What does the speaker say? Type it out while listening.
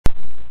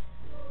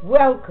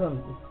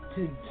Welcome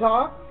to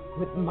Talk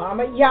with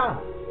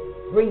MommaYah,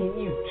 bringing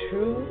you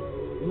truth,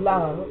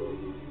 love,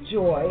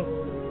 joy,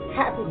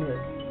 happiness,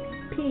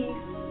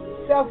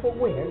 peace,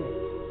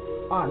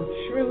 self-awareness on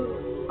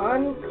Truth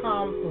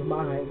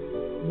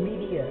UnCompromised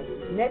Media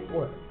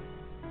Network.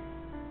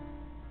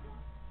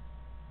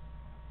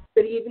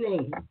 Good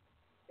evening.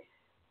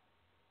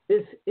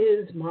 This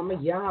is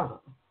MommaYah,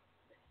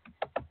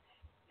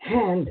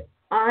 and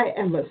I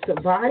am a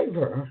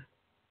survivor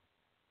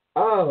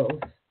of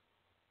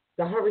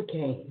the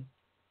hurricane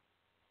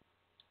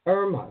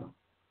Irma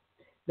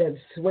that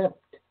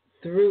swept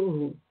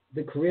through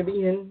the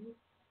Caribbean,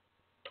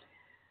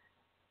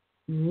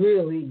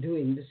 really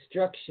doing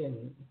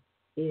destruction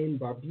in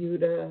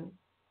Barbuda,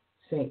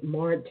 St.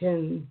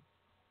 Martin,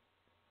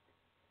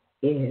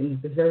 in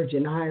the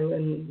Virgin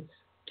Islands,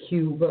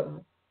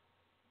 Cuba,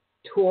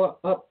 tore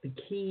up the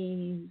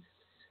Keys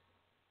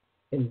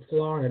in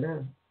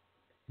Florida,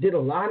 did a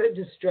lot of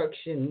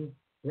destruction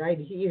right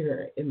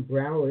here in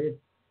Broward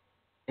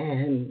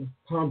and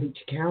Palm Beach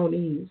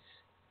counties,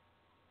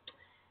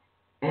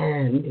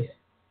 and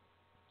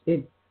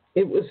it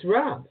was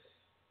rough.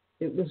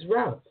 It was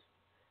rough,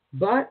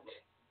 but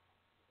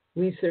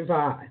we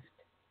survived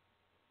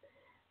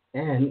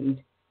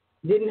and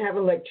didn't have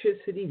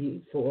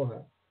electricity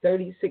for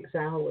 36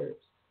 hours.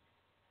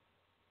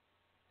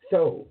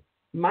 So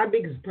my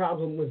biggest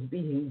problem was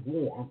being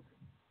warm,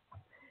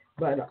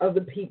 but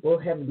other people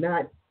have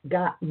not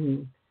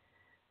gotten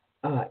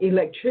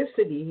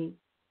electricity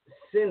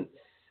since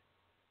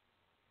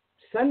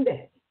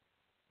Sunday,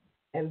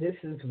 and this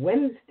is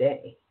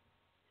Wednesday.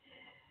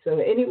 So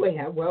anyway,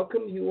 I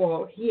welcome you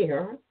all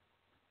here,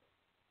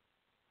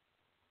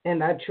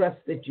 and I trust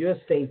that you're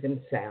safe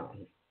and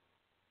sound.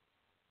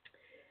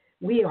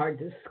 We are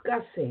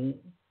discussing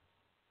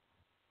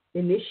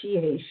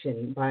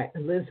Initiation by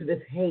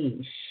Elisabeth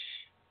Haich,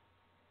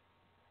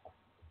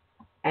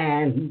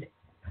 and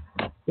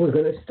we're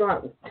going to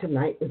start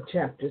tonight with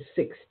chapter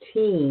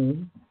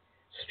 16,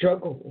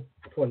 Struggle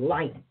for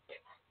Light.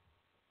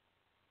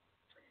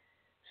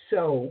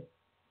 So,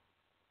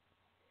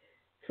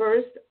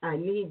 first, I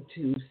need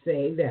to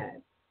say that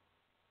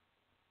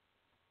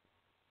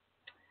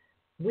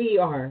we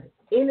are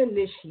in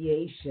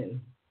initiation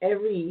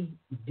every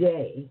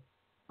day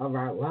of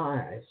our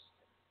lives.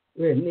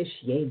 We're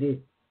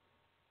initiated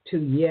to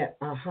yet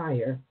a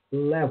higher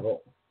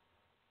level.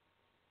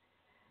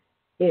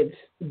 It's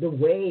the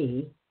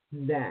way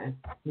that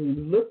we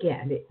look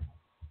at it.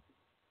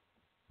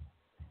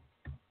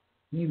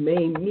 You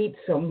may meet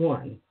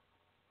someone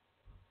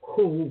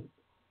who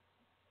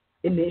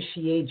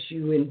initiates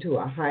you into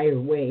a higher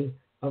way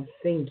of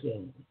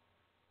thinking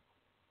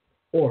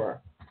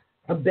or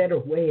a better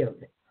way of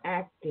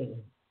acting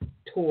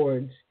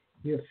towards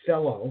your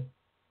fellow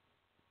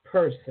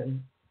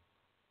person.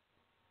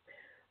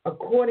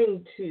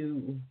 According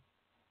to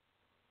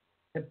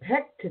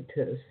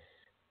Epictetus,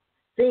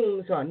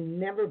 things are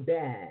never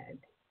bad.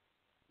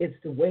 It's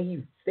the way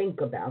you think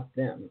about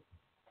them.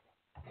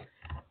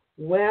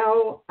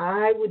 Well,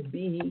 I would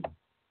be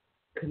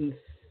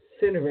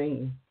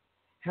considering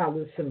how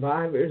the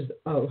survivors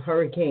of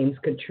Hurricanes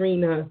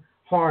Katrina,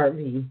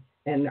 Harvey,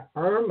 and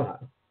Irma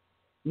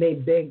may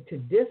beg to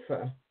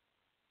differ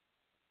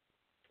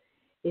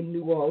in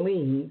New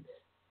Orleans,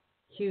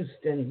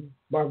 Houston,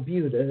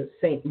 Barbuda,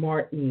 St.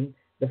 Martin,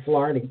 the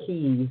Florida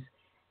Keys,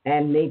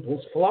 and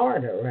Naples,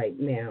 Florida right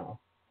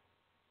now.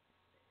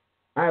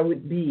 I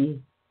would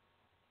be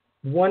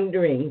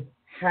wondering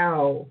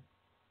how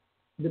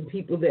the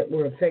people that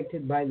were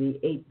affected by the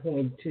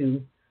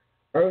 8.2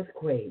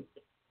 earthquake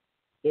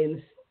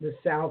in the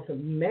south of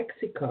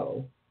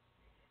Mexico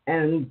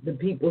and the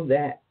people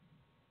that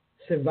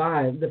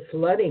survived the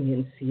flooding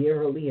in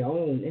Sierra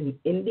Leone in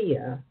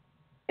India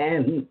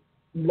and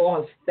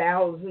lost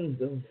thousands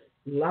of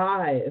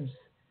lives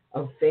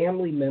of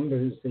family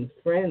members and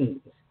friends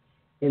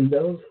in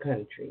those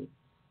countries.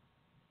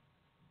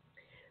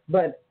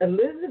 But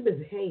Elisabeth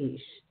Haich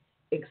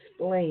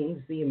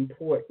explains the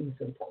importance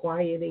of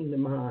quieting the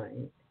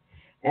mind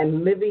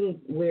and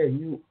living where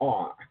you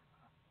are.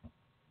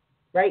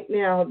 Right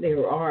now,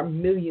 there are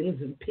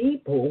millions of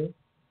people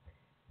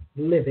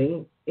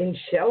living in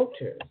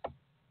shelters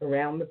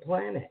around the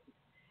planet.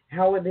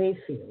 How are they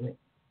feeling?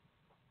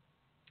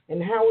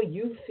 And how are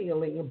you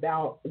feeling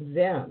about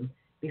them?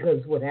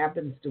 Because what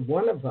happens to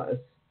one of us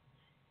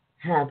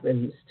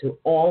happens to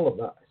all of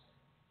us.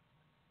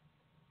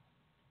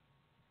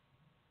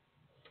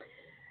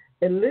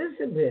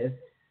 Elisabeth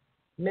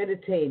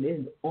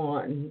meditated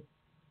on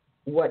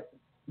what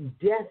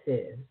death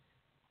is.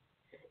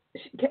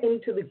 She came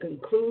to the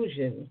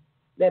conclusion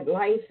that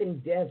life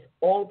and death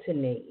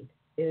alternate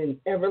in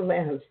an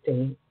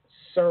everlasting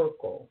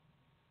circle.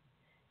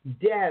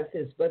 Death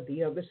is but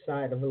the other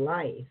side of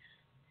life.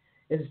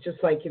 It's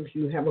just like if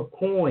you have a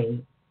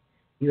coin,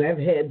 you have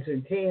heads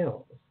or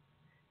tails.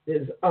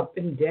 There's up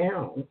and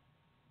down.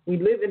 We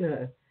live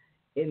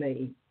in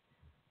a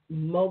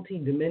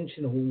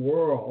multi-dimensional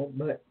world,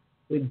 but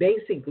we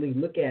basically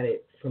look at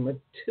it from a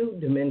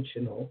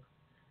two-dimensional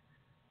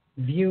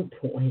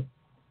viewpoint.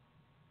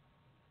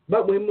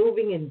 But we're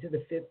moving into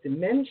the fifth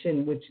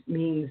dimension, which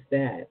means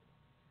that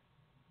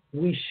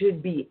we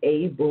should be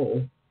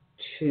able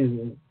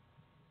to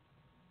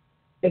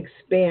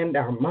expand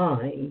our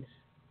minds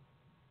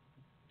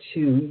to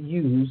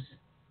use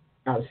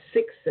our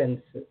sixth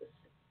senses.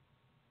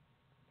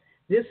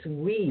 This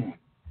week,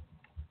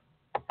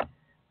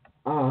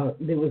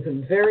 there was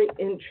a very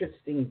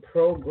interesting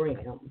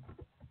program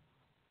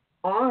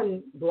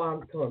on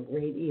Blog Talk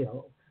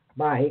Radio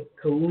by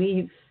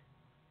Elisabeth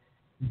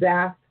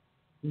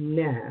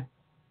MommaYah.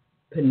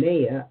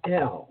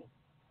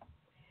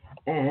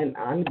 And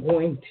I'm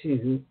going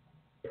to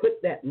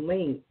put that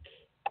link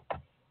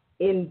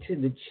into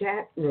the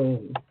chat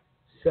room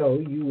so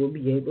you will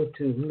be able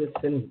to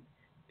listen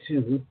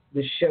to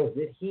the show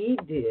that he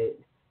did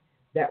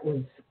that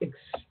was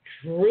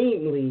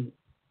extremely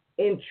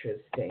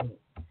interesting.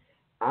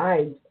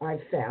 I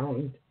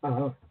found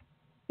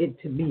it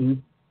to be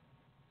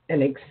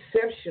an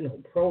exceptional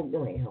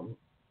program.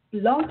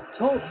 Blog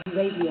Talk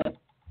Radio.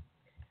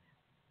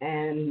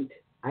 And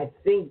I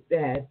think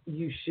that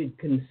you should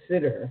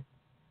consider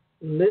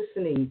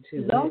listening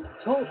to Blog it.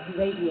 Talk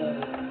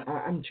Radio.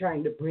 I'm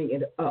trying to bring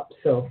it up.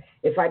 So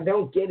if I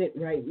don't get it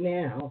right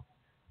now,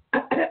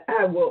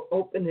 I will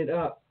open it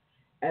up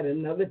at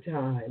another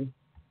time.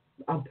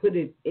 I'll put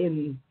it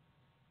in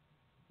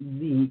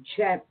the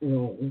chat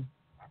room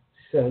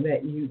so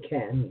that you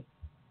can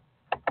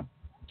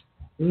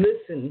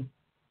listen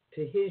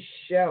to his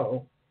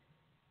show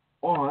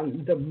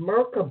on the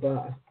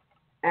Merkaba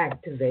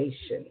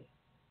activation.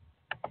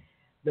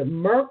 The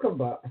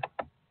Merkaba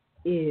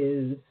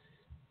is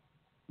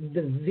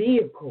the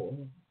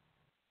vehicle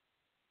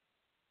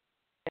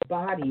that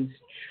bodies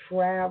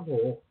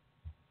travel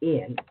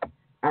in,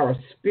 our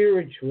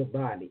spiritual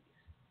bodies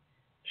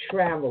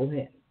travel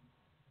in.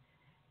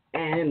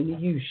 And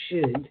you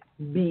should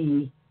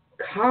be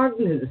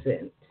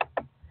cognizant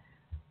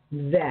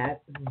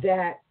that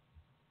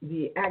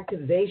the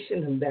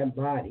activation of that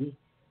body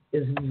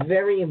is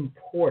very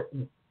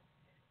important.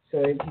 So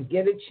if you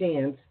get a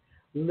chance,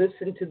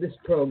 listen to this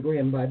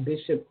program by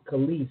Bishop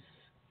Khalif.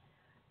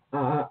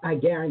 I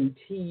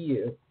guarantee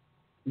you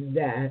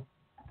that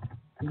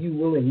you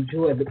will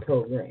enjoy the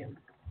program.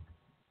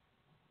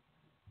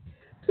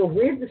 So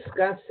we're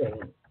discussing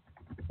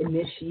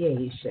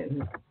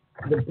Initiation,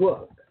 the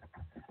book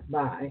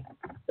by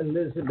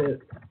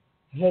Elisabeth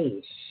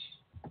Haich.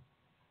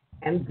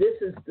 And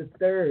this is the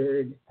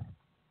third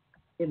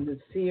in the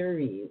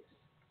series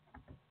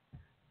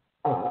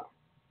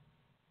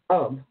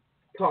of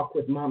Talk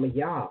with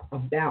MommaYah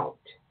about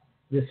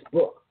this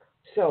book.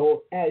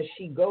 So as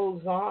she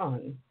goes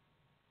on,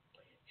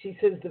 she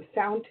says the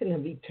fountain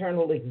of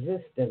eternal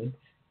existence,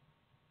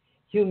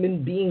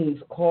 human beings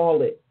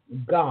call it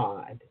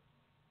God,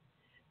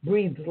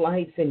 breathes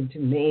life into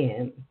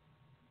man.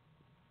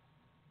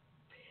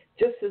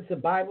 Just as the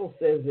Bible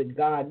says that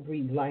God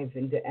breathed life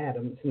into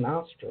Adam's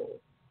nostrils,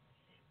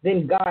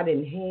 then God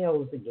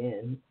inhales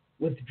again,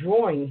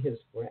 withdrawing his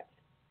breath,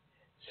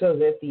 so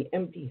that the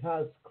empty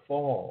husk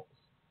falls.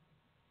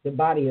 The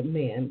body of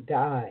man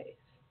dies.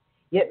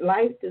 Yet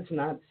life does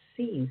not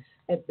cease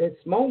at this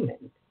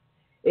moment.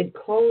 It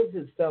clothes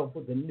itself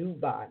with a new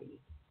body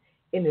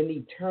in an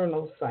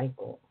eternal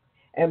cycle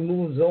and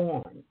moves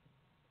on,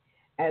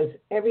 as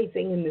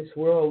everything in this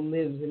world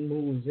lives and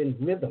moves in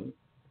rhythm,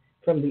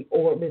 from the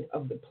orbit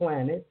of the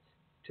planets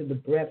to the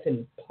breath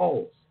and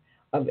pulse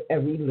of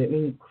every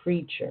living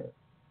creature.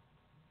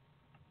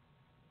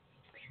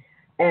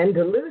 And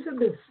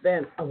Elisabeth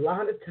spent a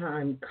lot of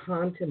time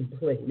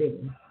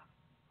contemplating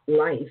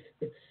life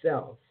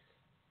itself,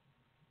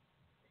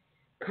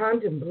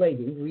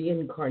 contemplating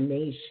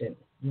reincarnation,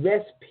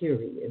 rest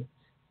periods,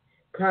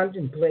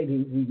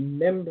 contemplating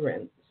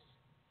remembrance.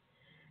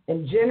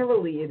 And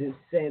generally it is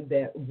said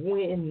that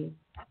when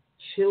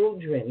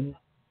children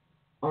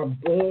are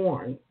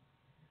born,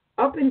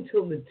 up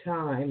until the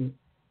time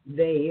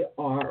they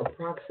are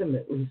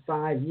approximately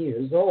 5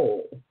 years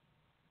old,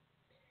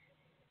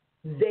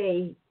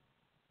 they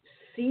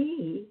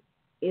see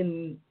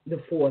in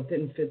the fourth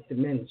and fifth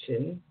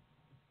dimension,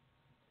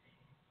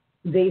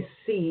 they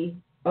see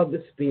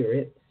other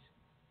spirits,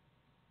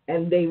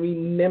 and they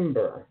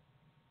remember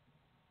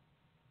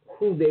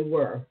who they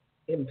were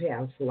in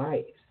past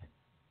lives.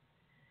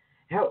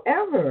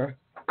 However,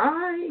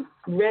 I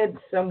read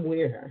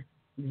somewhere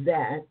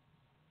that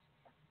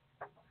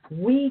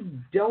we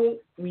don't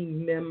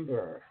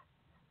remember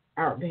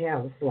our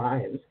past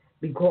lives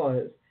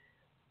because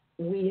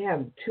we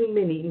have too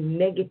many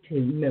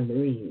negative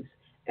memories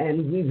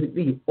and we would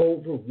be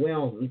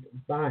overwhelmed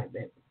by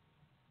them.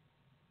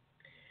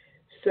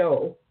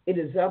 So it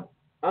is up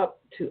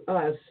to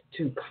us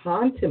to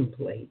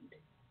contemplate,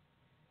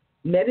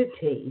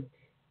 meditate,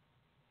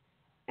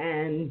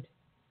 and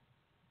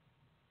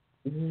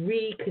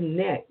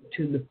reconnect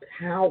to the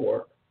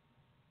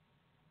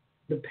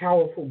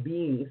powerful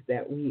beings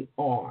that we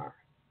are.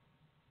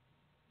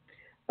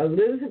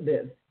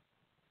 Elisabeth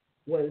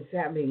was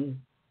having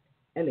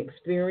an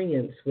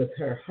experience with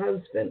her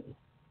husband,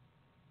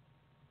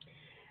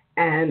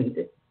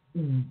 and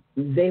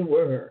they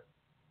were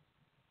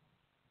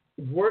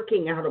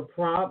working out a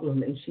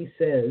problem, and she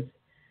says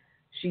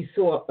she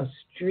saw a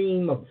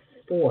stream of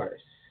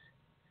force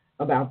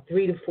about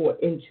 3 to 4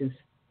 inches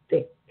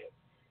thick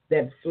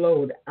that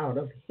flowed out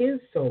of his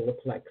solar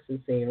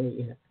plexus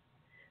area,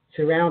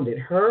 surrounded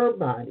her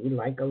body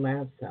like a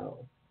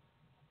lasso,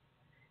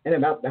 and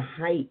about the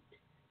height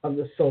of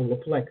the solar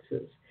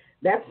plexus.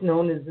 That's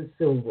known as the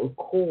silver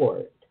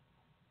cord.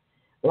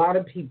 A lot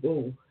of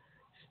people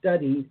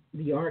study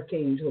the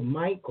Archangel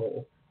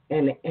Michael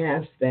and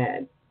ask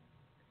that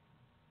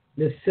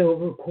the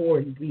silver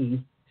cord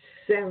be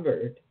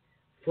severed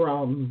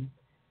from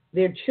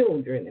their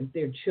children if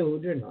their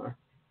children are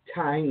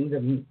tying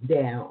them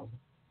down.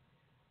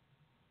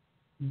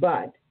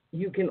 But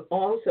you can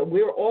also,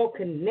 we're all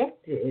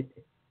connected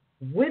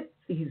with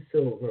these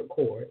silver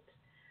cords.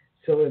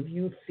 So if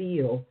you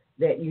feel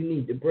that you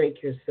need to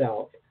break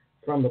yourself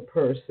from a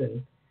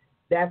person,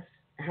 that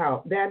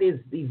is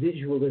the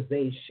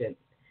visualization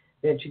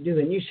that you do.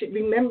 And you should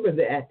remember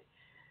that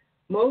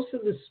most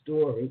of the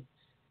stories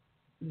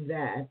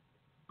that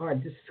are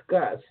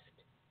discussed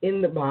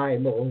in the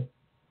Bible,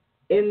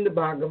 in the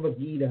Bhagavad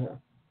Gita,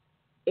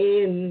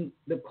 in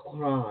the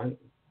Quran,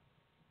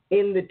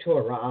 in the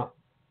Torah,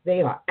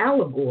 they are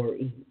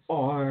allegories,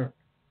 are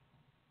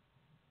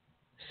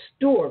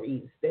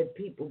stories that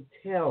people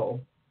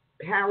tell,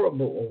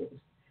 parables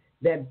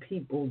that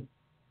people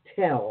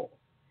tell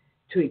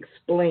to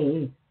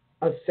explain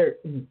a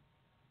certain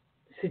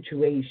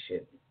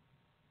situation.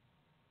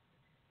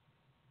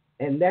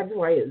 And that's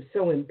why it's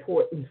so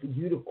important for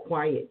you to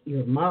quiet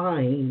your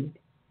mind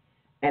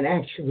and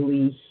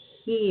actually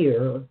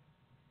hear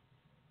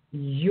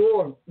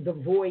the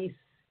voice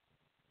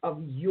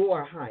of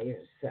your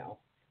higher self,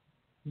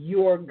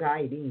 your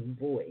guiding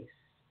voice.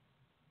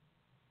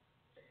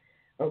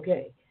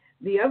 Okay,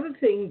 the other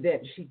thing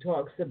that she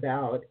talks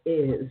about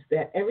is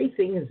that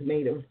everything is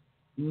made of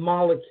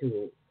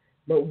molecules,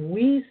 but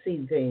we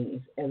see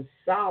things as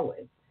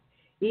solids.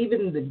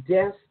 Even the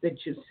desk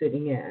that you're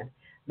sitting at,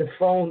 the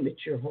phone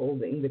that you're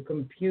holding, the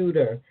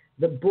computer,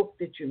 the book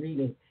that you're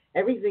reading,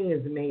 everything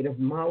is made of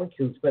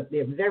molecules, but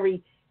they're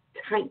very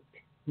tight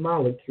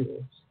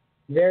molecules,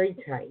 very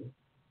tight.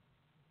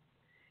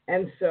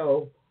 And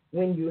so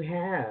when you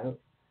have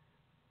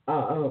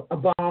a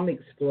bomb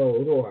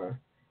explode, or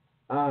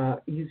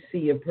you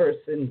see a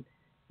person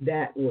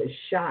that was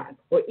shot,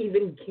 or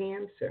even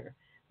cancer,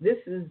 this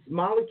is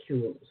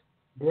molecules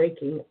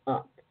breaking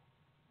up,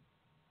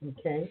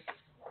 okay?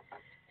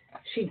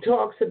 She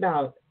talks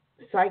about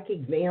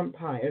psychic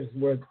vampires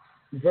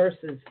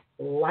versus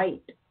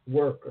light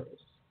workers.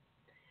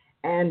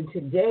 And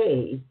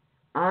today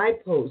I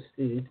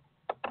posted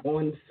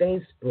on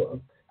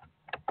Facebook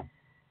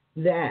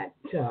that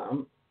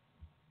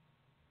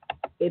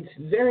it's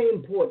very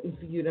important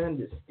for you to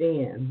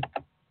understand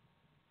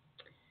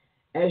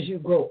as you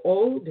grow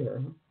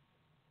older,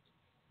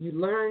 you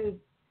learn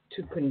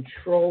to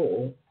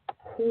control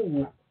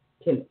who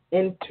can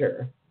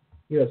enter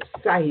your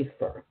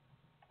cipher.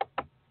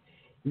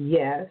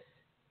 Yes,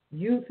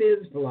 youth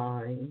is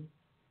blind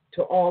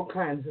to all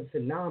kinds of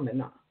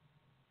phenomena.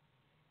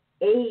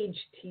 Age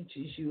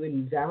teaches you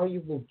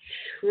invaluable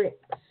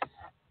tricks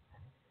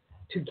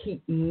to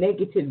keep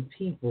negative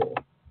people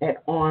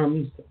at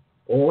arm's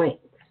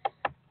length.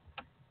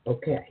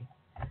 Okay,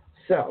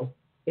 so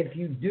if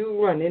you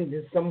do run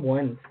into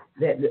someone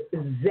that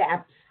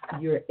zaps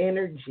your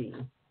energy,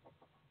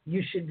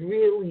 you should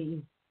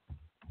really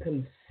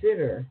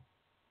consider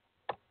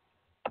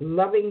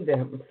loving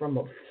them from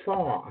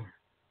afar,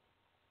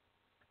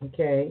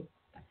 okay?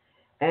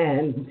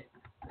 And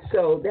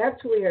so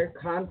that's where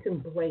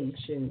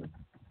contemplation,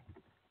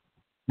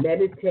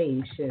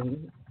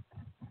 meditation,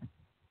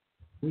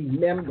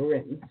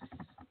 remembrance,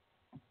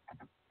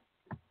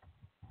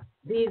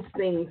 these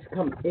things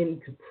come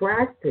into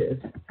practice,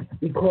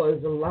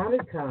 because a lot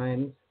of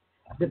times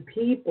the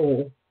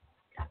people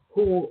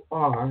who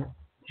are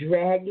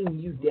dragging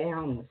you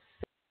down,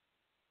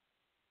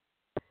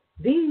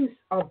 these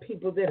are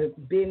people that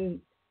have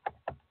been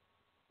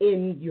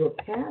in your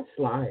past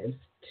lives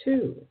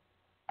too.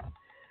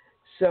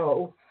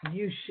 So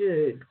you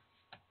should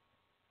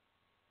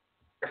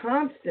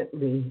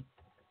constantly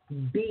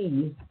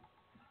be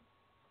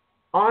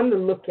on the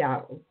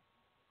lookout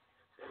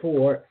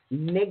for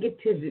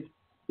negativity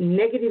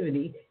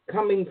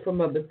coming from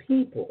other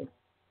people,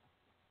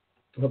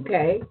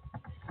 okay?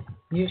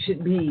 You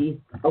should be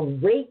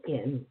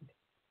awakened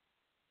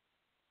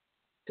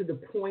to the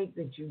point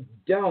that you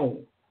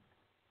don't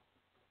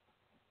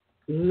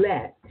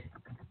let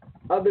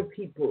other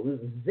people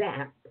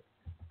zap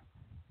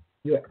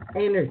your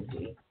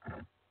energy,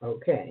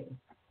 okay?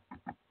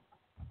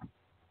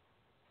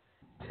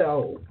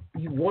 So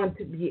you want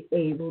to be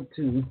able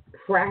to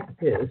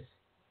practice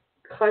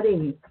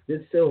cutting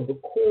the silver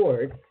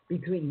cord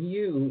between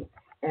you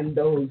and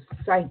those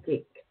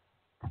psychic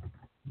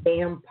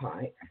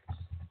vampires.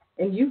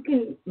 And you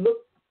can look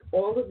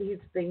all of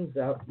these things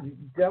up. You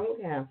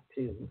don't have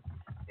to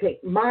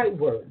take my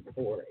word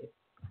for it.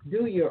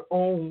 Do your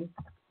own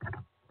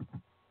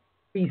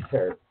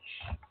research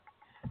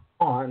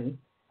on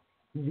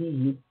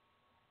the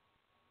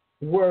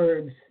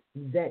words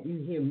that you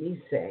hear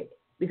me say,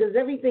 because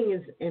everything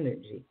is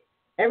energy,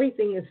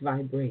 everything is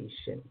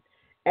vibration,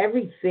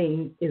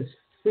 everything is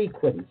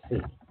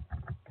frequency,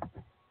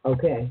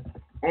 okay?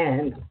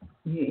 And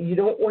you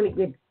don't want to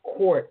get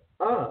caught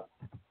up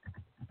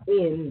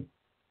in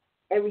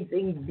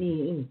everything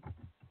being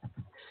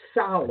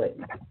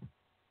solid,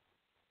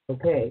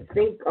 okay?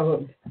 Think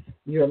of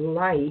your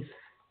life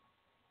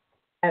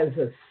as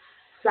a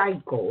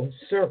cycle,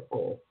 a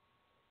circle,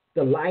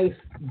 the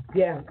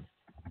life-death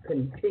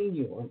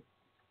continuum,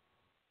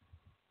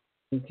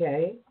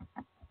 okay?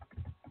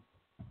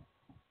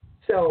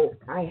 So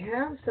I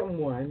have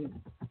someone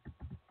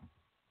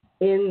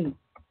in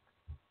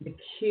the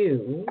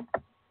queue,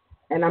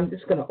 and I'm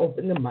just going to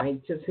open the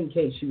mic just in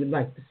case you would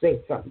like to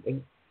say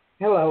something.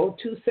 Hello,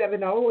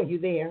 270, are you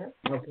there?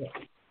 Okay.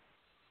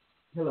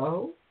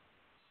 Hello?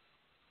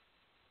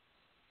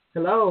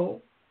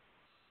 Hello?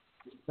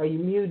 Are you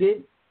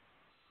muted?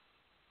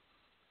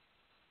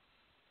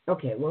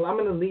 Okay, well, I'm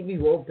going to leave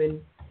you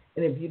open,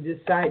 and if you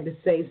decide to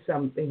say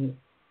something,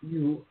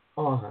 you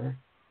are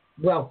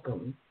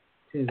welcome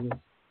to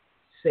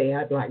say,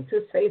 I'd like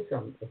to say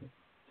something.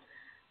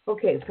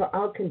 Okay, so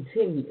I'll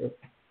continue.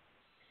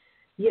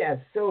 Yes,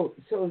 so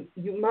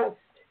you must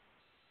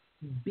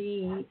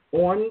be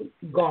on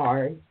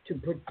guard to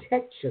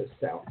protect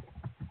yourself,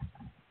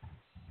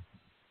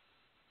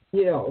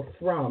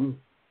 from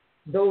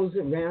those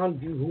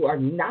around you who are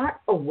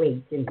not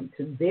awakened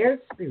to their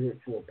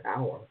spiritual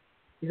power,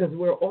 because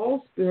we're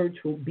all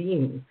spiritual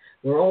beings.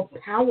 We're all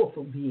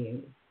powerful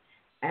beings.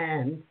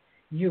 And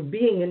you're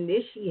being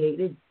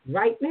initiated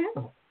right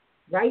now,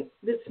 right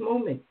this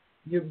moment.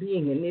 You're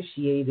being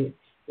initiated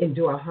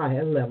into a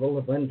higher level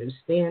of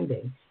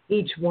understanding.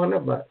 Each one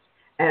of us,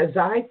 as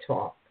I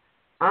talk,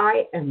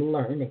 I am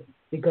learning,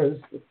 because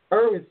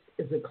Earth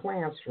is a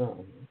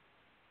classroom.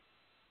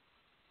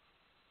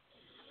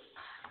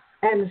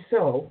 And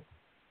so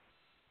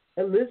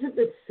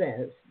Elisabeth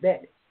says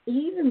that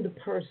even the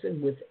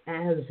person with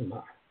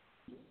asthma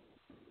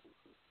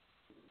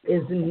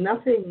is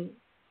nothing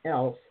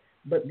else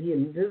but the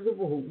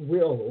invisible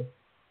will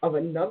of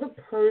another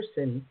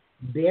person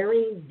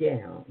bearing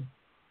down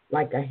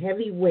like a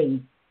heavy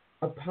weight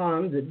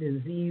upon the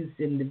diseased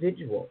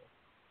individual.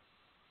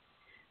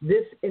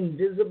 This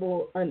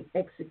invisible,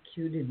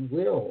 unexecuted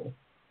will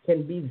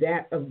can be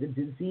that of the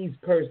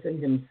diseased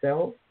person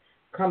himself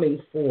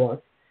coming forth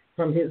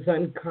from his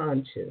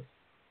unconscious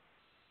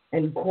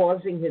and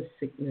causing his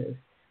sickness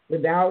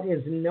without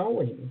his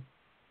knowing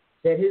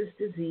that his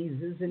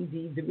disease is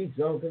indeed the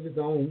result of his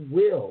own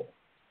will.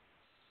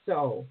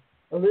 So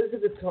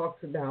Elisabeth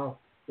talks about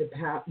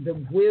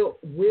the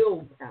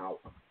will power.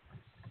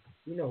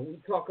 We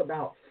talk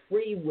about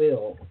free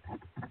will.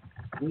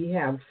 We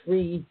have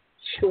free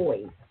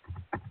choice.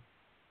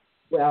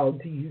 Well,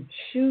 do you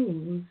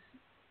choose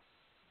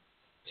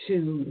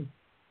to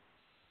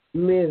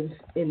live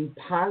in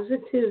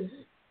positive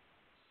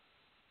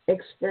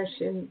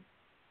expression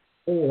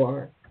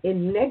or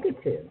in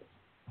negative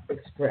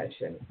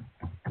expression?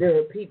 There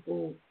are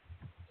people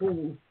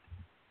who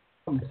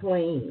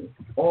complain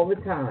all the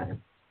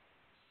time.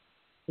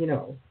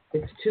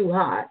 It's too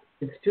hot,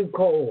 it's too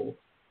cold.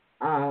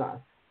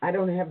 I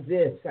don't have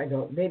this.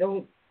 They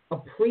don't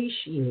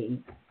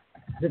appreciate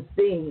the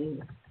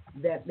things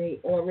that they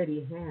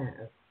already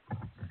have.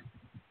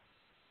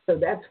 So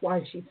that's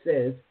why she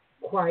says,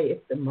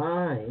 quiet the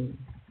mind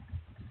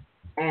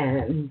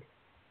and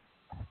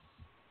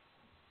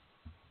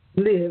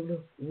live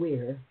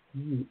where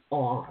you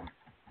are.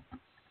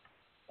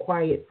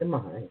 Quiet the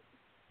mind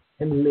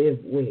and live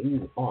where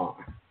you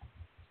are.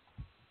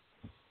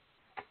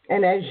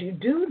 And as you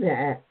do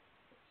that,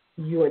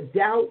 your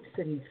doubts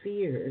and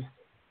fears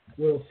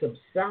will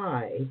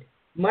subside,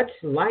 much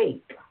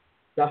like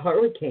the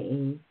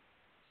hurricane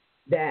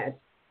that,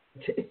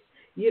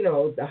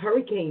 the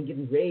hurricane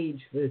can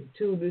rage for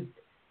 2 to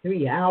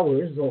 3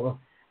 hours, or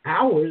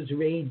hours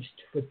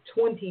raged for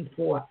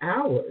 24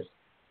 hours.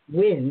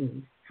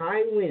 Wind,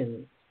 high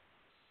winds,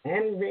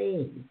 and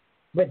rain.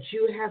 But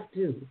you have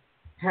to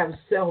have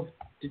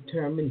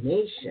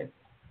self-determination.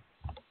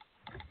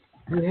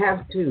 You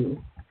have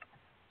to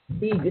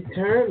be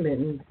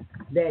determined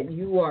that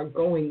you are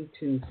going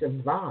to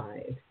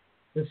survive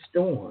the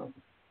storm.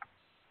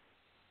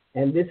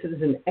 And this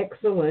is an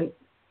excellent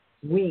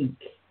week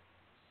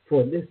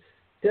for this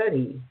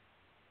study,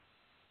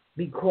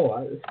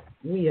 because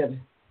we have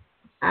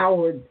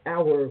our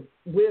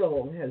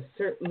will has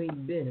certainly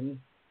been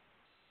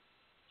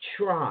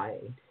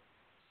tried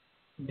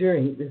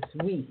during this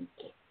week.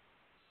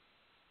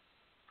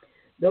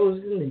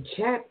 Those in the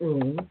chat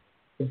room,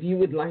 if you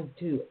would like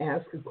to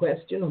ask a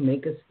question or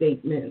make a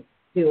statement,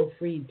 feel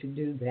free to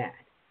do that,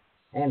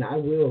 and I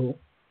will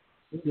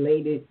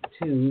relate it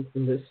to the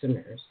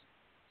listeners.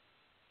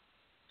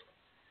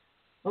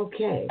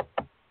 Okay,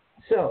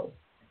 so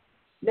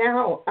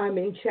now I'm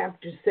in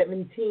chapter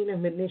 17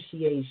 of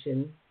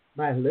Initiation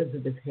by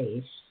Elisabeth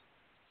Haich,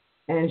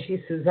 and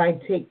she says, I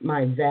take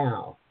my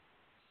vow.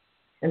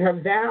 And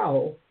her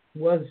vow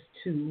was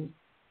to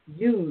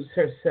use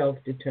her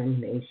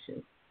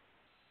self-determination.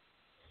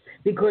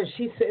 Because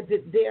she said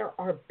that there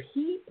are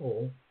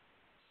people,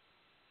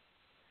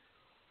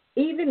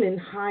 even in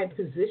high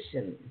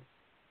positions,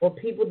 or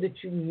people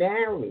that you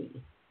marry,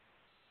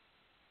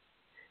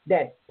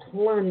 that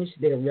plunge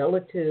their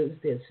relatives,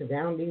 their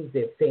surroundings,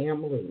 their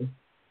family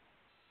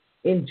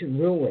into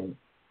ruin.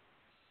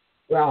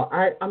 Well,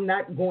 I'm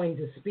not going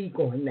to speak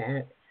on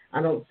that.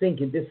 I don't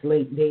think at this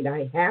late date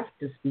I have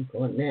to speak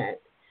on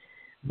that.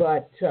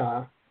 But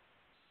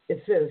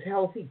it says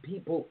healthy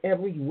people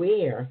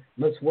everywhere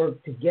must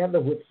work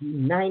together with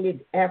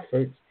united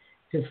efforts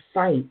to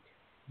fight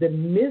the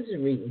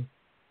misery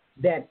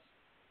that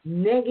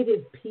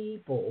negative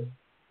people,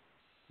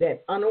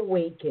 that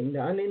unawakened,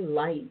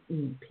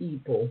 unenlightened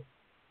people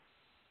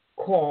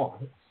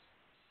cause.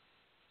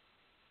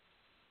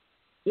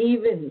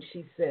 Even,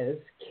 she says,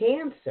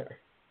 cancer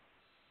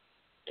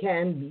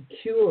can be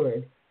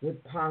cured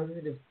with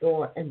positive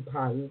thought and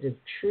positive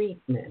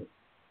treatment.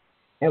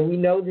 And we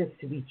know this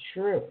to be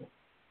true.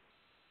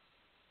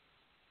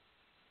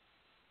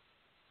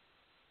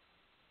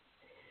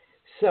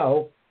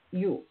 So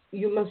you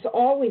must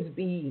always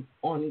be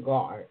on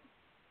guard,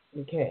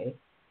 okay?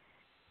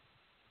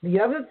 The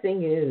other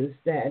thing is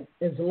that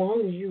as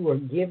long as you are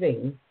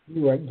giving,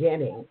 you are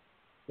getting.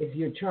 If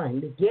you're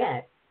trying to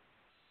get,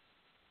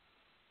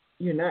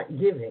 you're not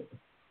giving.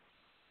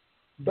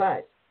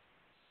 But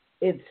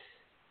it's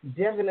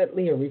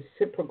definitely a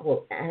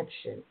reciprocal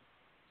action.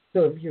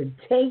 So if you're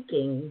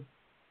taking,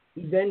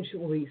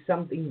 eventually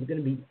something's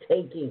going to be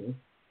taking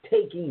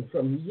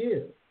from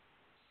you.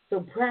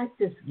 So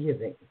practice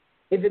giving.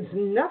 If it's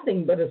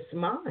nothing but a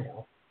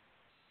smile,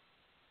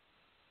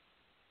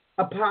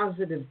 a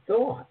positive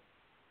thought,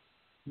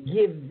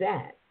 give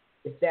that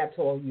if that's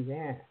all you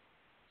have.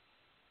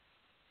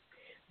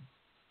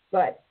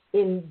 But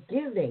in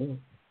giving,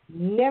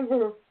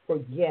 never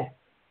forget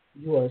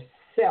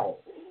yourself.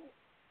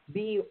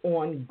 Be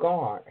on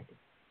guard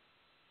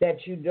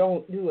that you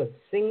don't do a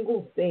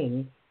single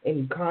thing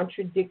in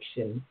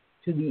contradiction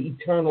to the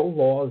eternal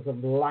laws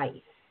of life.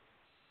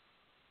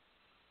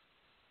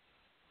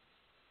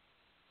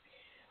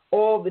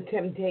 All the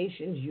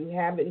temptations you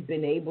haven't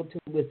been able to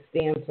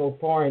withstand so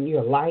far in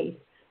your life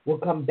will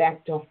come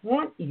back to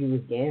haunt you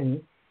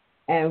again,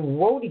 and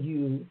woe to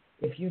you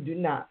if you do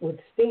not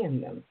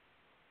withstand them.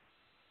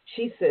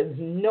 She says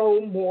no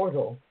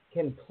mortal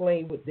can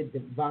play with the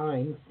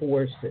divine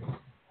forces.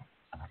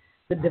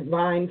 The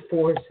divine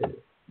forces.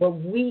 But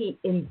we,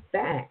 in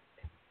fact,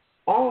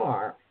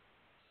 are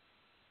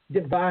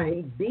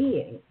divine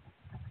beings.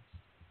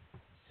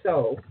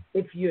 So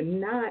if you're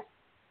not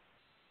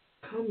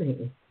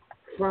coming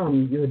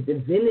from your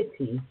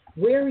divinity,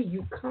 where are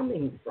you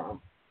coming from?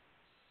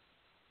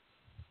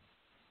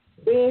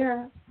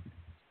 Where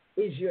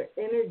is your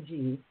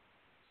energy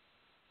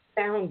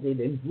founded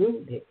and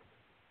rooted?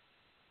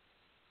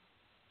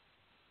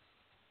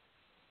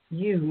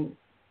 You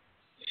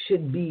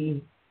should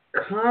be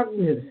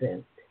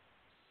cognizant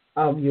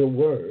of your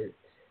words,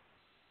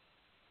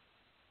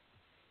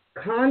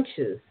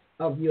 conscious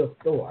of your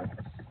thoughts,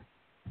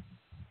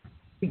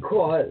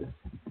 because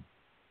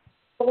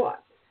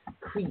thoughts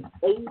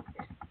create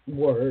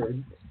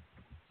words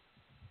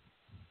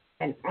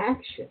and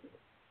actions.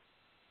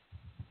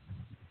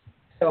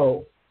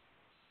 So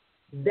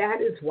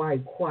that is why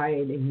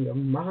quieting your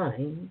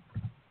mind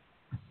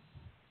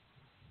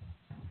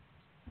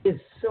is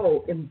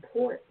so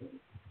important.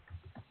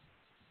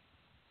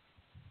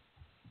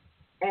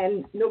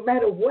 And no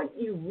matter what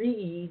you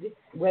read,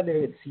 whether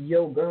it's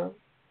yoga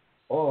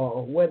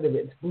or whether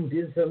it's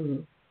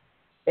Buddhism,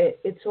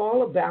 it's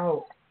all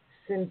about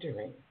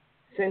centering,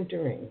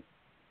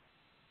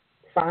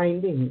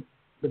 finding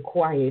the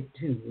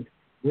quietude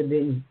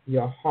within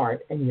your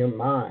heart and your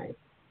mind.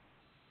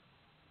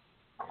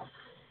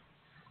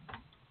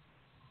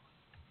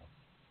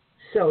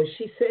 So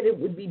she said it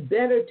would be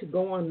better to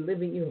go on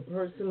living your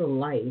personal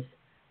life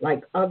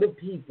like other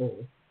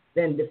people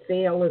than to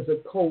fail as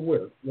a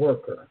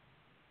co-worker.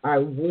 I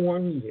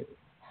warn you.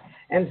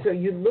 And so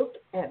you look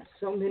at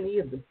so many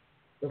of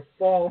the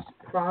false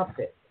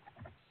prophets,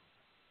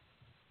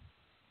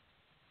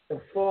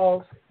 the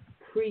false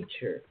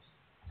preachers.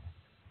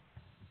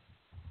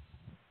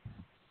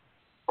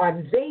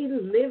 Are they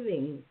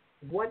living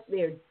what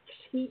they're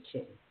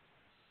teaching?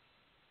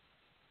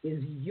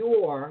 Is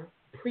your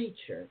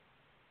preacher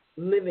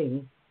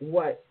living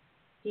what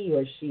he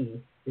or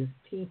she is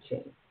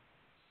teaching?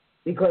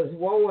 Because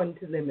woe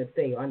unto them if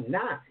they are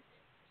not.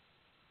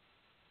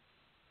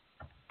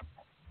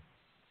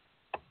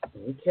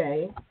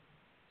 Okay?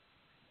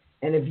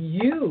 And if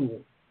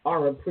you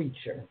are a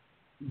preacher,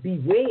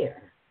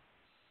 beware.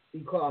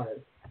 Because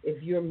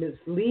if you're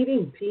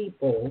misleading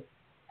people,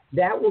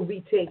 that will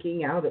be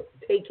taken out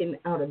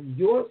of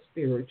your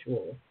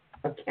spiritual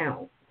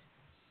account.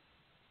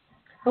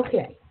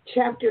 Okay,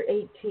 chapter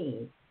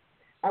 18.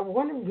 I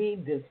want to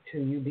read this to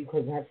you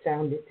because I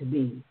found it to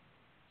be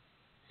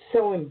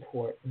so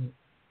important.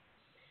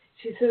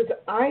 She says,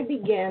 I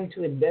began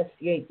to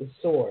investigate the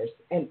source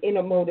and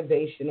inner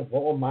motivation of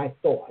all my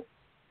thoughts,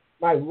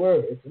 my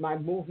words, my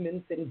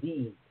movements and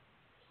deeds?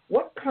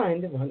 What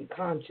kind of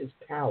unconscious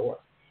power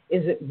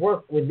is at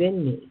work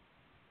within me?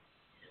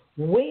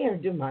 Where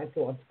do my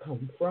thoughts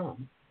come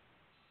from?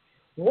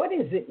 What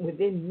is it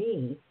within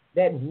me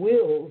that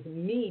wills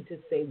me to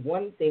say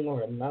one thing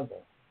or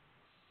another?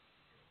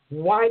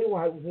 Why do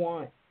I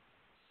want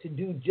to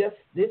do just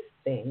this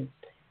thing,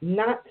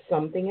 not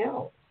something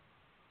else?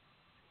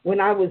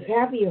 When I was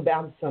happy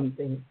about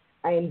something,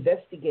 I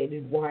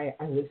investigated why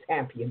I was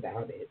happy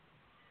about it.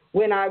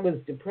 When I was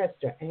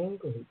depressed or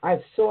angry,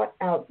 I sought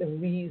out the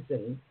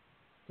reason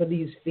for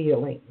these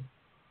feelings.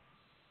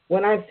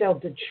 When I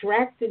felt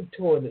attracted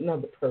toward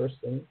another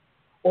person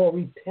or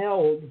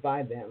repelled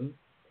by them,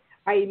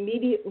 I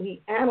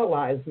immediately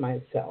analyzed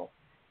myself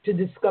to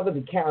discover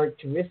the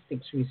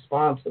characteristics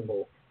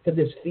responsible for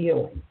this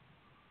feeling.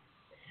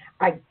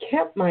 I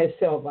kept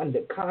myself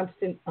under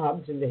constant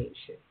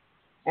observation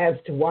as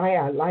to why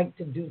I like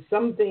to do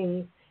some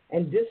things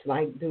and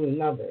dislike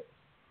doing others.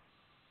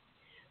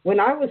 When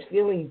I was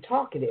feeling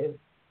talkative,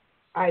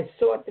 I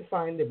sought to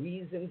find the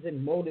reasons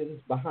and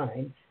motives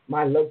behind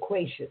my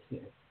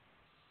loquaciousness.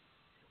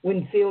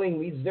 When feeling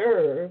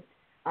reserved,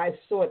 I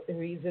sought the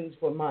reasons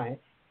for my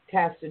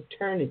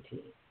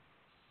taciturnity.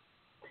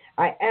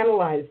 I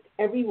analyzed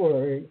every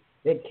word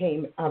that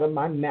came out of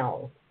my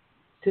mouth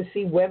to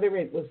see whether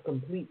it was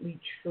completely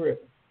true,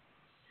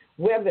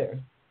 whether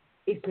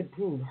it could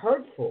prove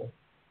hurtful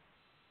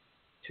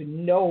to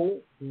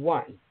no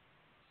one.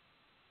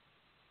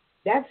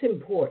 That's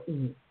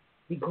important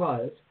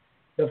because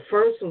the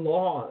first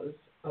laws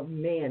of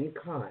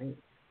mankind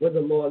were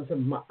the laws of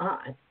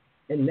Ma'at,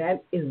 and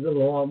that is the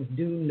law of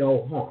do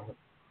no harm.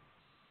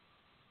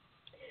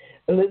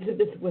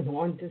 Elisabeth went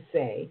on to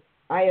say,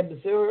 I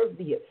observed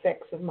the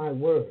effects of my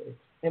words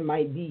and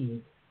my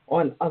deeds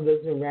on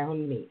others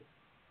around me.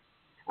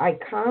 I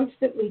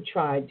constantly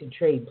tried to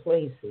trade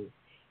places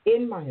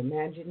in my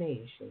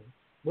imagination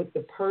with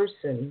the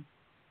person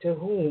to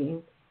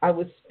whom I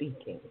was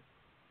speaking.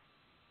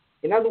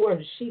 In other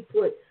words, she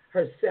put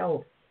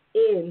herself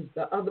in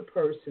the other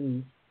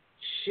person's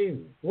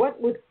shoes.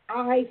 What would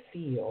I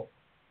feel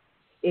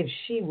if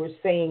she were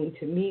saying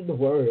to me the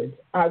words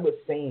I was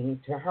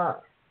saying to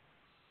her?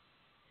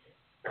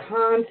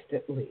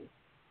 Constantly,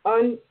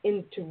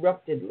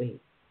 uninterruptedly,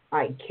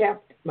 I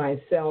kept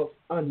myself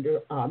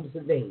under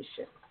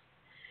observation.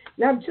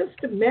 Now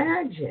just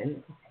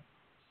imagine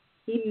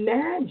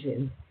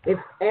if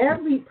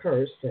every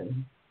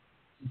person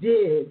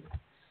did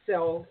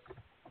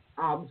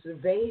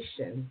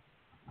self-observation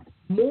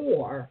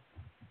more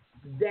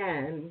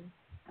than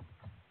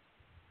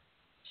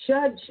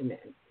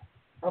judgment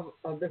of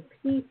other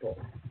people.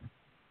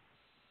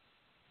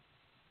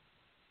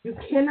 You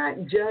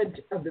cannot judge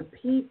other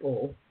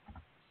people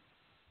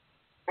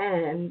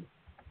and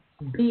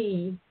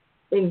be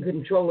in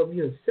control of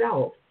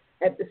yourself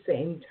at the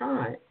same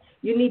time.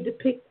 You need to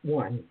pick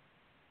one.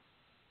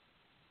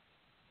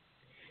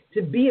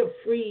 To be a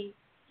free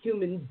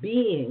human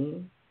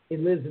being,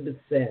 Elisabeth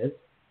says,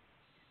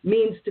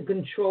 means to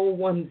control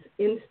one's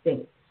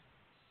instincts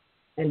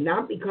and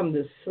not become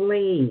the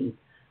slave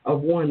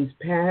of one's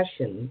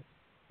passions,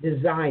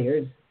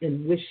 desires,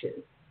 and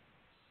wishes.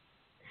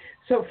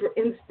 So, for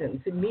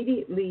instance,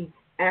 immediately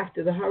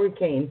after the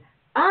hurricane,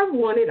 I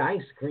wanted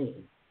ice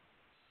cream.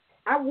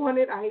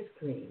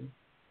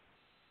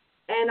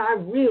 And I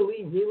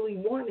really, really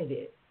wanted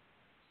it.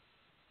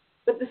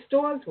 But the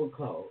stores were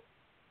closed.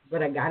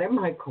 But I got in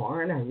my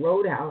car and I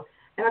rode out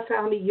and I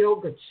found a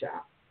yogurt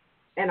shop.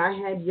 And I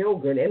had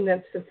yogurt, and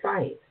that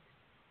sufficed.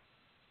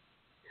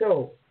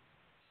 So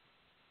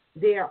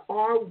there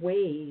are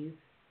ways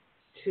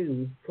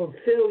to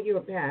fulfill your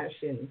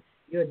passion,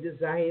 your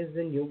desires,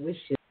 and your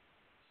wishes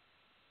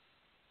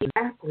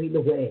exactly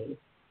the way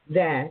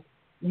that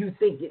you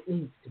think it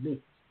needs to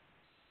be.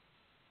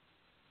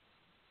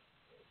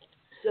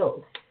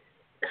 So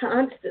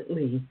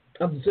constantly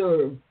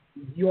observe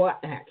your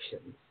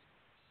actions.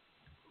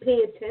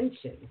 Pay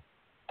attention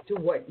to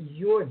what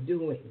you're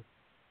doing.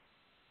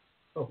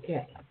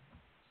 Okay.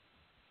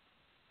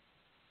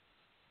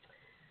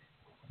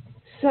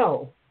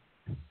 So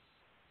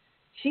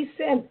she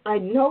said, I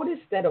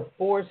noticed that a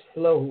force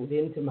flowed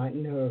into my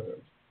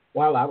nerves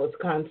while I was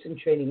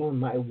concentrating on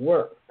my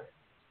work,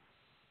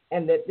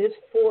 and that this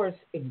force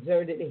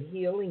exerted a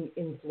healing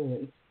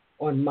influence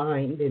on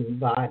mind and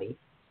body.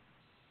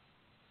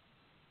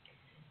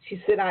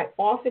 She said, I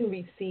often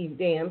received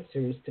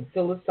answers to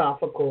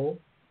philosophical,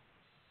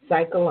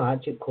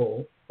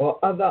 psychological, or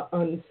other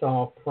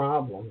unsolved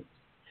problems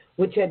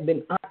which had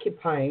been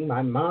occupying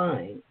my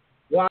mind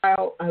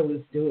while I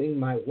was doing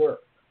my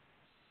work.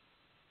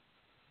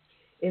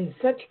 In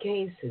such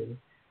cases,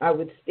 I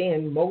would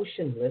stand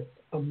motionless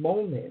a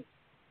moment,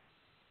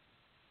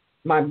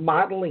 my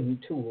modeling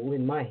tool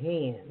in my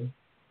hand,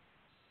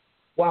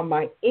 while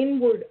my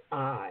inward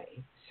eye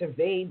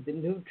surveyed the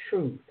new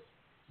truth,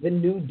 the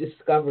new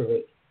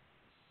discovery.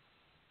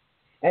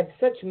 At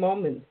such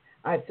moments,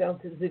 I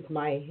felt as if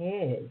my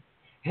head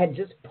had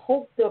just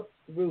poked up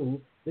through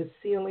the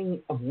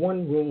ceiling of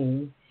one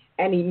room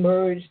and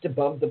emerged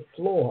above the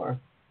floor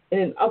in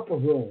an upper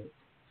room.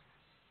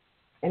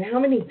 And how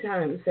many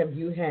times have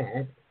you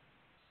had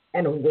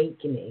an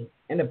awakening,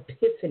 an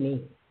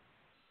epiphany?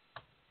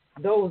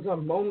 Those are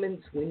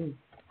moments when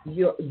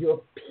your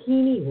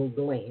pineal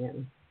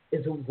gland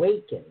is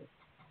awakened.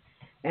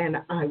 And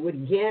I would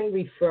again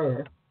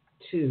refer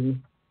to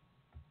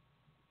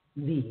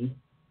the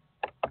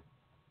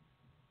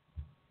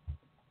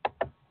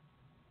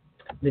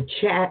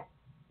chat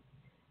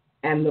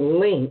and the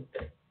link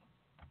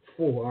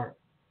for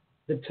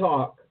the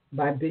talk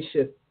by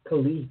Bishop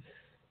Khalif.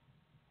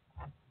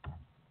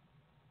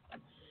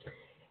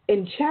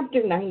 In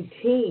chapter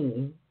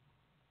 19,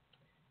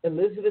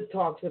 Elisabeth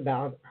talks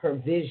about her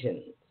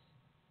visions.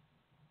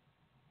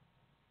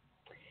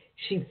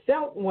 She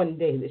felt one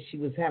day that she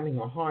was having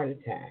a heart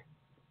attack.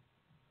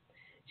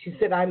 She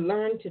said, I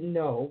learned to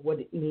know what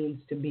it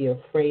means to be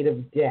afraid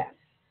of death.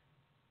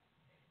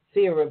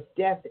 Fear of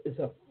death is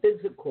a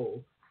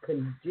physical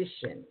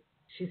condition.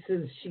 She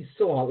says she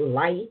saw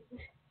light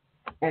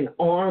and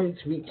arms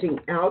reaching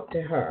out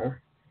to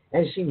her,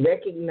 and she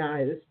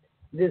recognized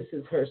this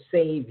is her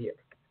Savior.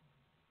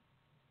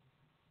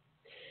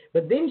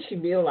 But then she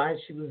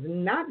realized she was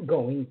not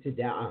going to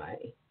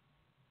die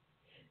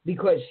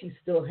because she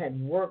still had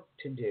work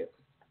to do.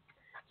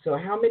 So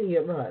how many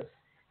of us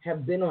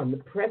have been on the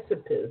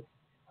precipice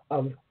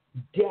of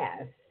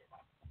death,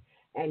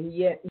 and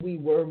yet we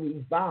were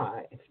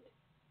revived?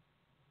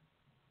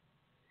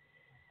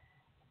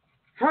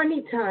 How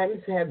many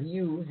times have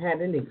you had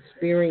an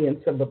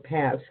experience of a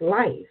past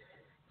life?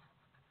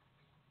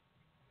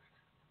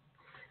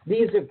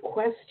 These are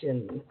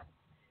questions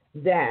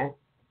that,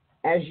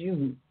 as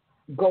you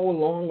go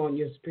along on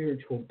your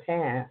spiritual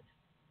path,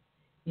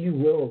 you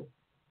will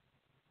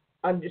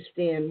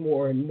understand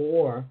more and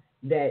more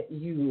that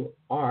you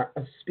are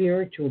a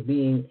spiritual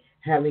being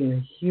having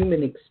a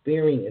human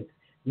experience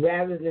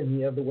rather than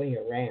the other way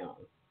around.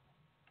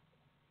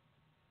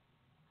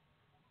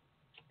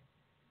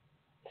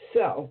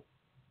 So,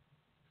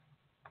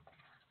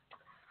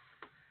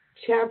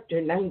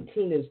 chapter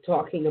 19 is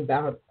talking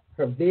about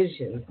her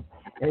vision,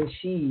 and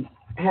she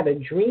had a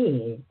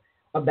dream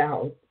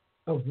about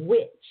a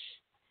witch.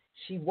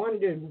 She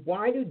wondered,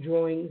 why do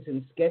drawings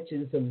and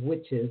sketches of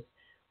witches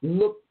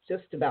look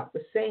just about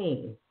the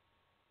same?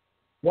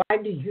 Why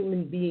do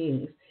human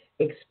beings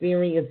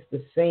experience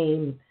the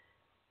same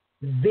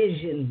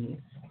visions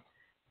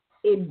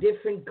in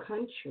different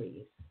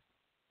countries?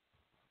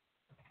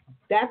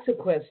 That's a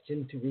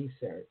question to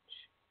research.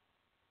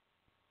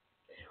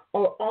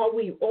 Or are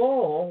we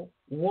all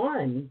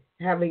one,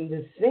 having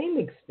the same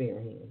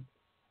experience?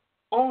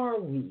 Are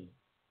we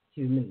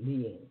human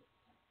beings?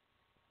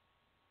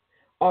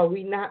 Are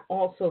we not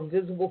also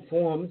visible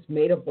forms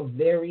made up of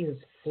various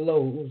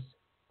flows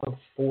of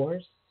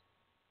force?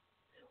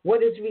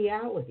 What is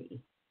reality?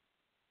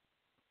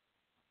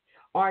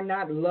 Are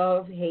not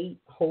love, hate,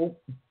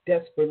 hope,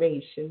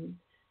 desperation,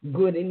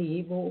 good and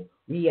evil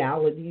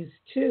realities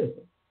too?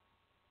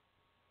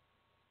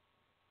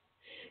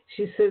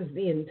 She says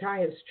the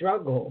entire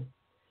struggle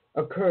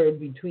occurred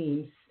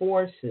between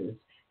forces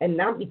and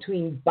not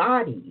between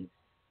bodies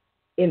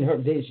in her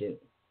vision.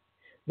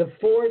 The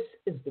force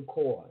is the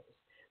cause.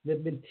 The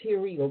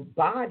material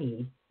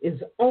body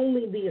is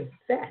only the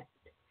effect.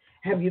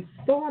 Have you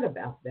thought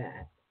about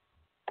that?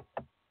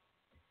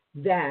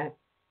 That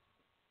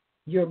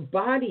your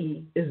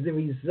body is the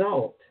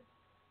result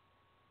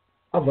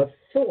of a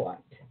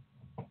thought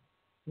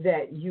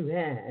that you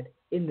had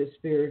in the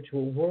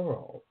spiritual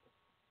world.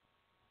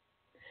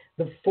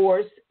 The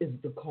force is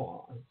the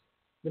cause.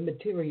 The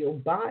material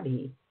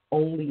body,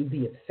 only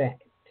the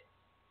effect.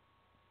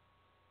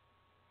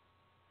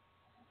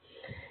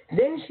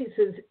 Then she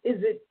says,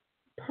 is it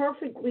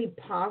perfectly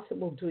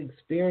possible to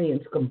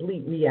experience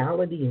complete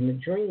reality in a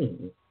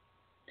dream?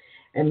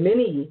 And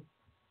many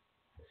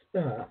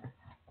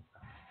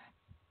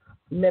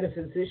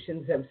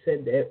metaphysicians have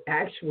said that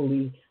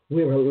actually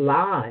we're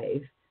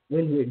alive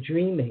when we're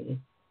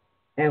dreaming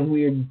and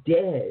we're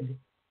dead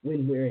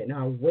when we're in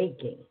our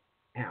waking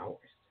hours.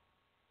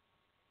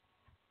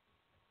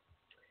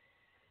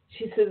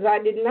 She says, I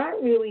did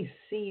not really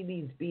see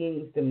these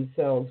beings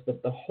themselves,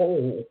 but the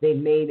hole they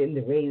made in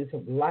the rays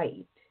of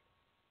light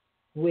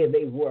where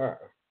they were,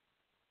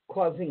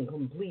 causing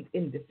complete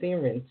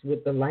interference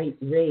with the light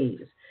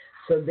rays.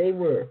 So they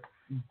were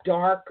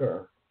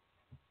darker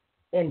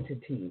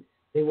entities.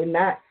 They were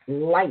not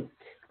light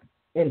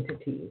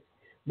entities.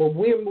 But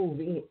we're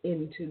moving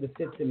into the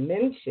fifth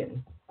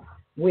dimension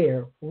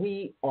where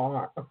we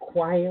are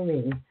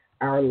acquiring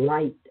our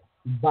light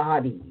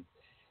bodies.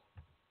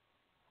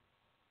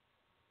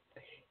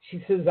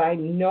 She says, I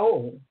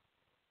know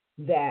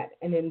that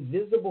an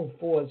invisible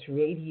force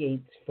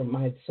radiates from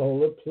my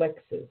solar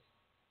plexus,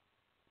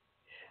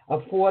 a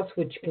force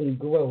which can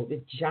grow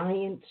to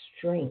giant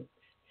strength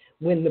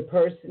when the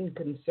person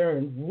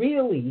concerned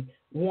really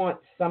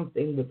wants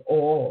something with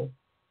all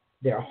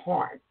their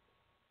heart.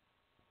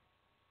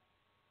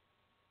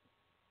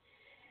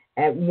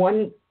 At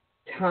one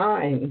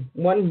time,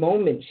 one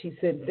moment, she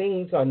said,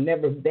 things are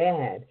never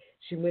bad.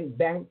 She went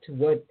back to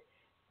what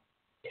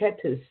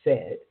Teta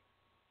said.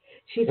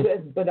 She says,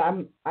 but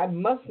I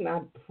must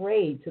not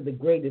pray to the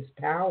greatest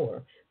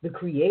power, the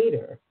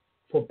Creator,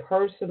 for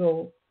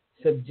personal,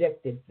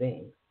 subjective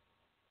things.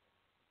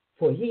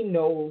 For he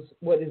knows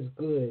what is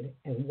good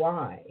and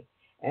why,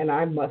 and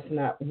I must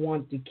not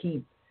want to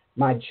keep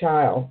my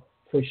child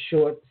for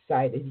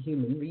short-sighted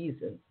human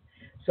reasons.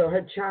 So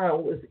her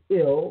child was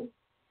ill,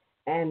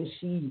 and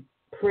she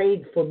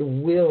prayed for the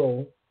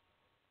will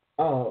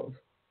of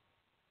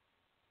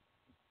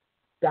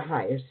the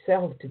higher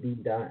self to be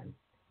done,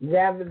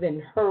 rather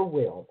than her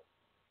will.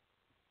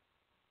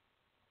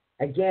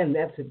 Again,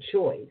 that's a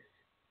choice.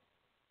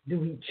 Do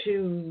we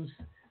choose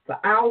for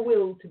our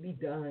will to be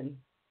done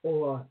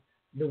or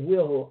the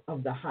will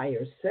of the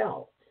higher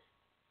self?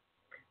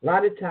 A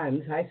lot of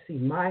times I see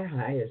my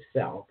higher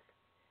self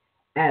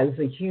as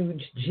a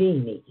huge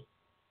genie,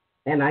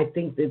 and I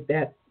think that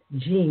that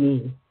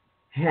genie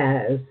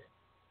has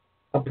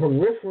a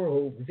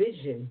peripheral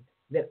vision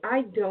that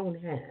I don't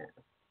have.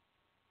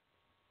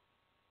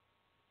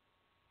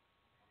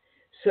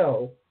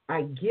 So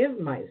I give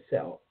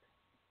myself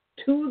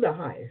to the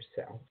higher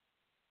self.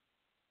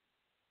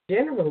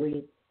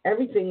 Generally,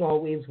 everything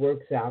always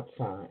works out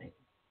fine.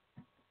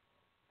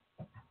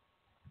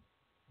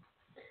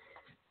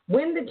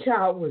 When the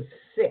child was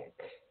sick,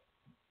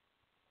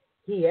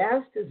 he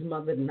asked his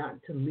mother not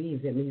to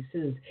leave him. He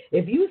says,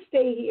 if you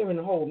stay here and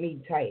hold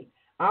me tight,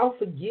 I'll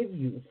forgive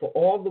you for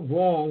all the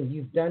wrong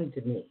you've done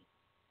to me.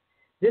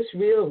 This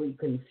really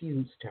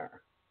confused her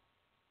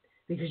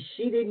because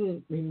she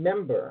didn't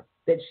remember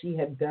that she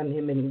had done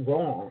him any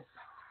wrong.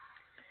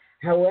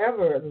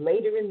 However,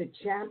 later in the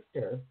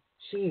chapter,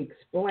 she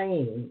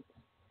explained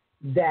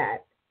that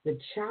the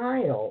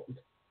child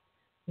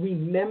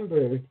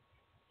remembered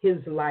his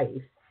life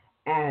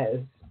as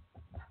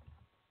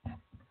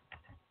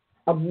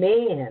a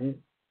man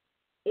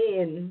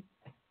in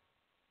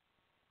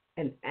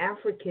an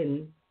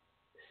African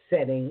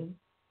setting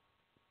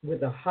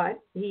with a hut.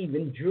 He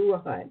even drew a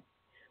hut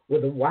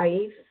with a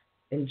wife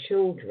and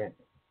children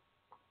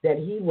that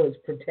he was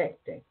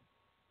protecting.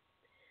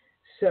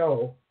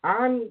 So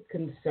I'm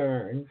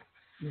concerned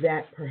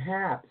that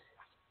perhaps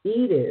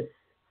Edith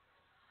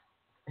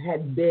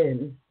had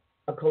been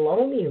a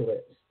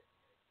colonialist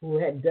who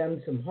had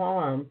done some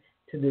harm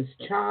to this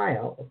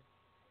child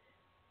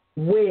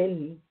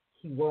when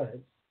he was.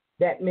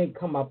 That may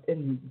come up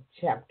in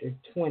chapter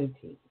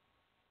 20.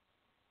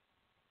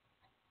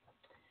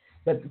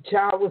 But the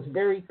child was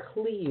very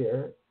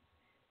clear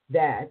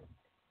that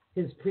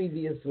his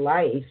previous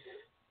life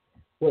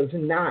was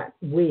not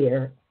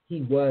where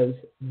he was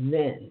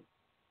then.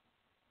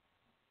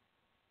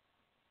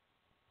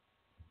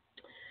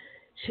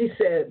 She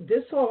said,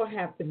 this all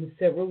happened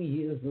several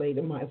years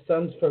later. My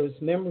son's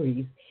first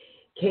memories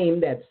came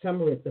that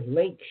summer at the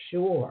lake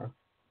shore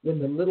when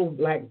the little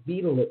black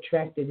beetle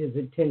attracted his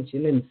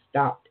attention and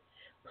stopped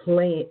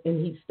playing,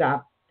 and he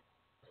stopped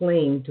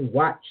playing to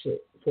watch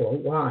it for a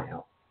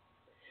while.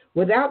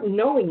 Without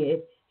knowing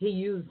it, he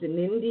used an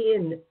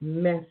Indian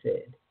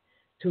method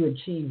to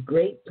achieve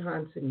great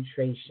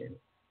concentration.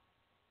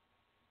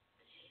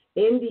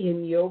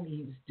 Indian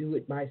yogis do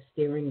it by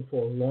staring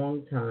for a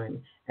long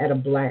time at a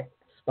black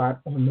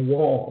spot on the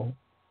wall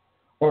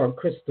or a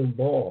crystal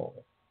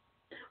ball.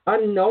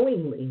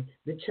 Unknowingly,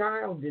 the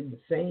child did the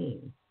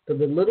same, for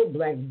the little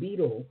black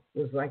beetle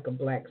was like a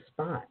black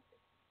spot,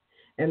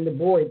 and the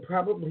boy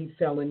probably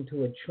fell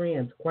into a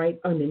trance quite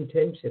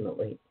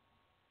unintentionally.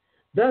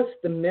 Thus,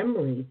 the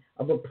memory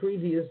of a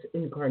previous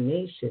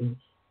incarnation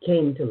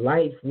came to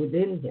life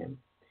within him.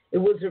 It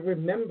was a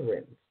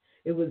remembrance.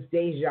 It was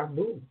déjà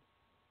vu.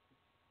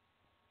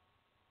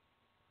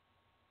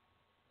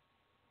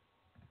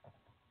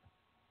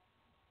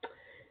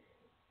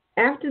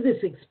 After this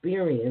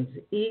experience,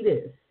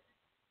 Edith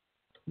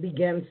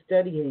began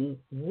studying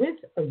with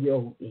a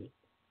yogi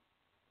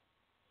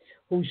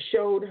who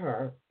showed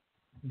her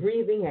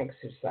breathing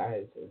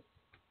exercises.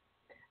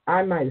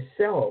 I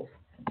myself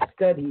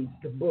studied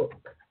the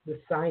book, The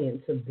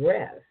Science of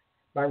Breath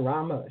by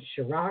Rama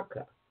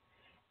Sharaka,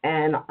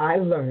 and I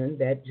learned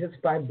that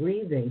just by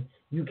breathing,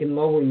 you can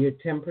lower your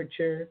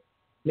temperature,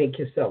 make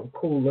yourself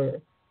cooler,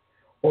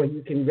 or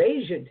you can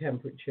raise your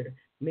temperature,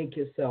 make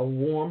yourself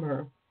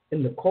warmer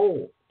in the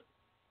cold.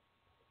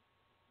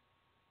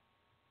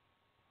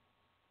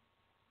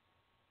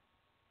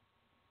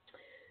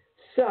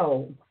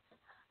 So,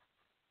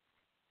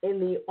 in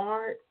the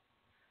art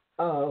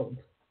of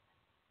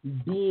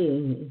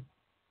being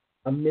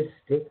a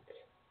mystic,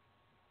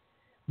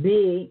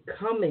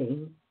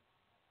 becoming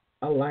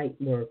a light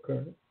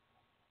worker,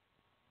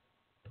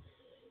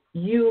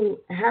 you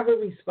have a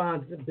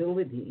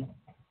responsibility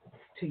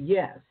to,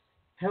 yes,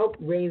 help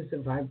raise the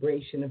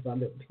vibration of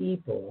other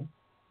people,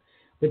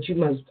 but you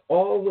must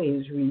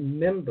always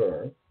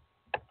remember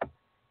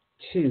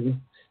to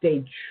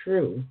stay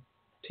true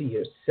to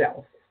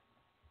yourself.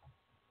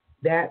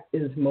 That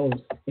is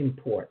most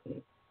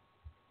important.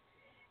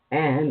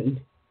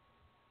 And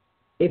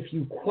if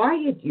you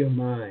quiet your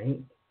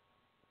mind,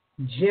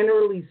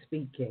 generally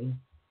speaking,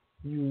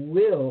 you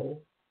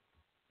will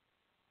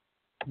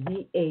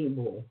be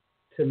able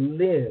to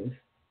live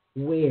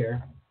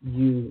where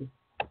you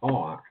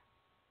are.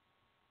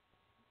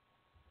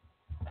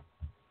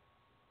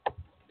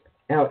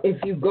 Now,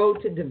 if you go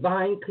to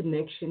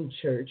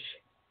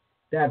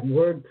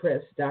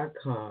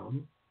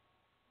divineconnectionchurch.wordpress.com,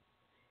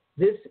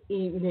 this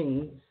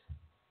evening's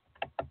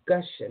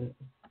discussion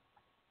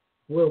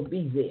will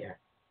be there.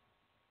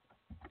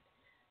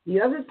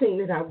 The other thing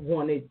that I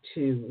wanted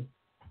to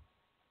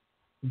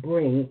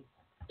bring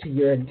to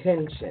your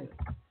attention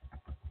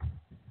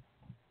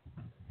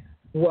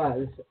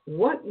was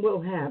what will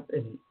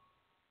happen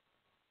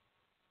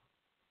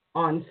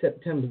on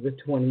September the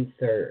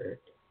 23rd.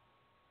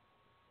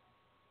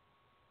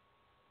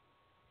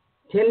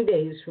 10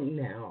 days from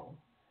now,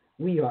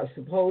 we are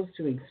supposed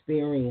to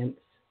experience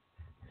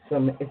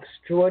some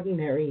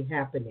extraordinary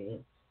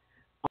happenings.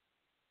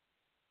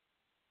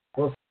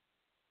 Well,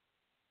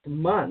 this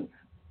month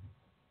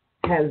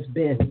has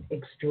been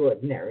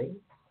extraordinary,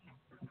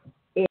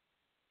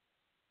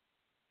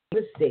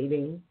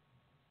 devastating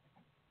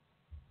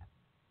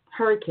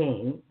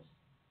hurricanes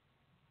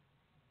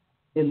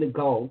in the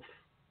Gulf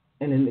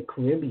and in the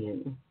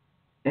Caribbean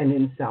and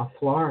in South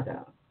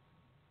Florida.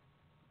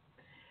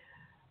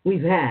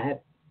 We've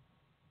had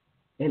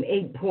an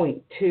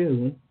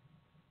 8.2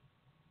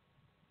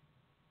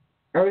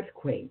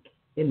 earthquake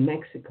in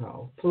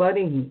Mexico,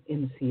 flooding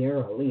in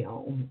Sierra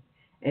Leone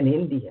and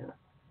India,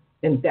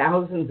 and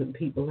thousands of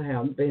people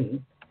have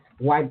been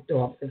wiped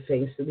off the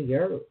face of the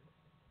earth.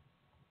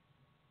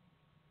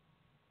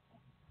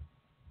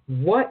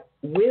 What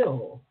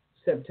will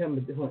September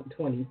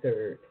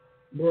 23rd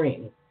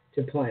bring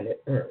to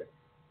planet Earth?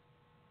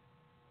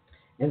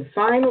 And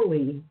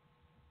finally,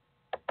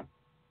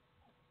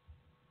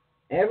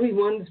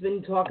 everyone's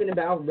been talking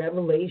about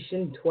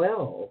Revelation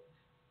 12.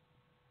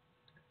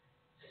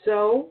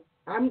 So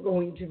I'm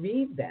going to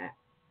read that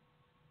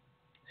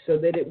so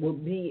that it will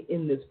be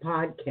in this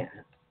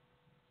podcast.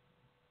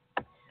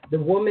 The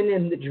woman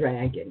and the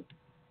dragon.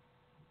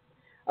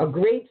 A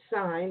great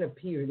sign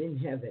appeared in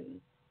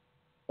heaven.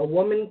 A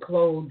woman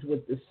clothed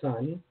with the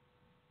sun,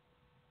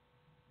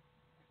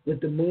 with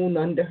the moon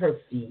under her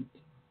feet,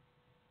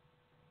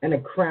 and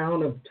a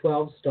crown of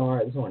 12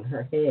 stars on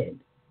her head.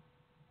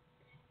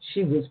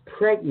 She was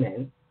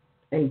pregnant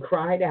and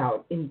cried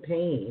out in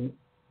pain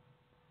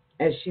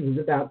as she was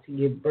about to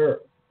give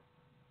birth.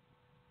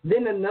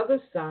 Then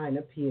another sign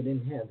appeared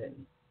in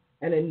heaven,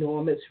 an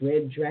enormous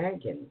red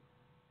dragon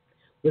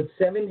with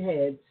 7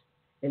 heads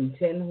and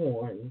 10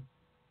 horns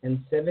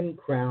and 7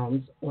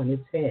 crowns on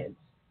its heads.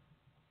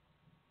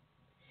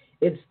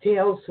 Its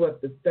tail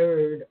swept a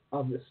third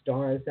of the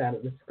stars out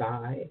of the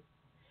sky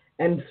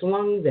and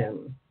flung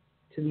them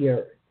to the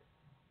earth.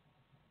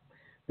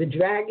 The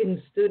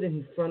dragon stood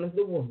in front of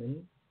the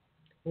woman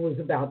who was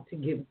about to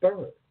give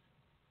birth,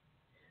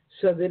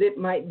 so that it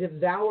might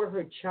devour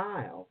her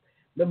child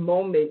the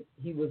moment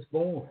he was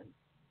born.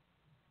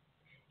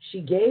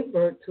 She gave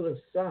birth to a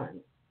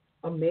son,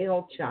 a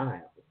male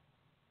child,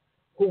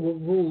 who will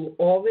rule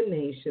all the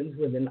nations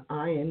with an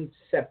iron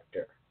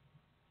scepter.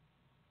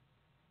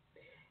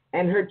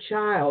 And her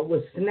child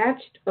was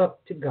snatched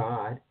up to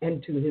God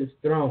and to his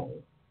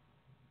throne.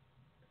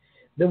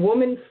 The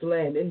woman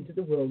fled into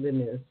the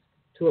wilderness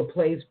to a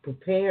place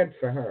prepared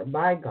for her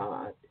by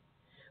God,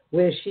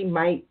 where she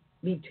might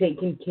be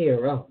taken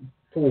care of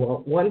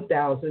for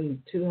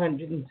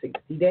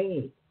 1,260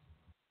 days.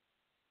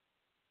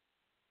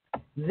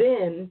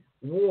 Then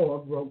war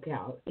broke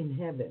out in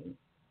heaven.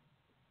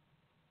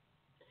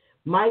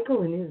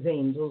 Michael and his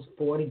angels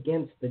fought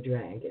against the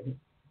dragon,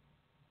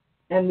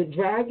 and the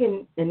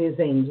dragon and his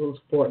angels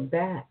fought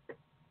back.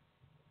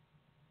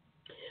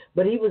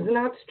 But he was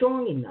not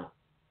strong enough,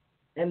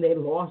 and they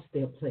lost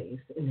their place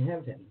in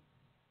heaven.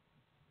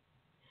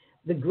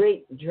 The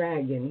great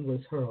dragon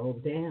was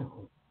hurled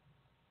down,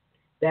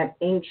 that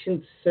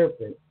ancient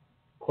serpent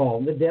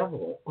called the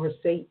devil or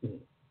Satan,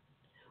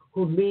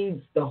 who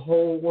leads the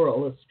whole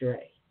world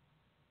astray.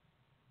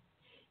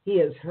 He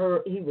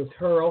was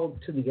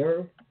hurled to the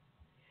earth,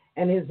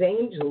 and his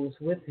angels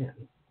with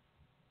him.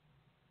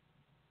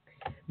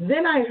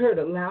 Then I heard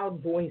a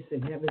loud voice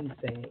in heaven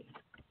say,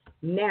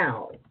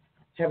 "Now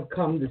have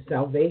come the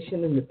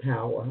salvation and the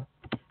power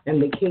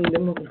and the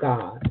kingdom of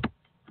God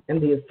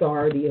and the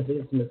authority of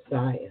his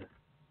Messiah.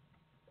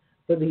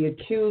 For the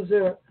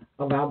accuser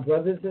of our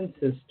brothers and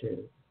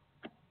sisters,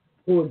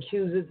 who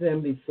accuses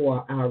them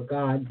before our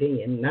God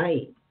day and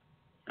night,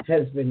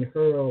 has been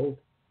hurled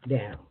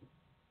down."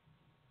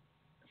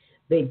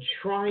 They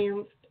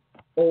triumphed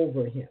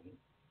over him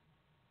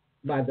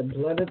by the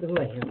blood of the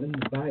Lamb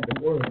and by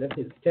the word of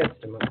his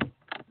testimony.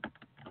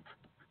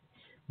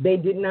 They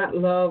did not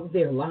love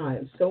their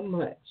lives so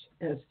much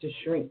as to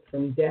shrink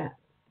from death.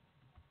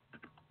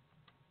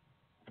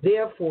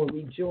 Therefore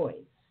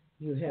rejoice,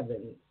 you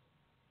heavens,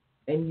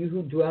 and you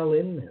who dwell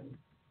in them.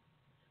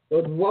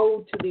 But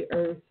woe to the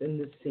earth and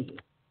the sea,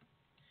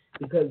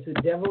 because the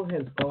devil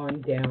has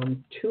gone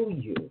down to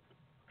you.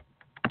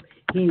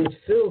 He is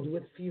filled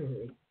with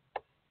fury,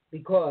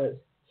 because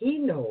he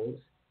knows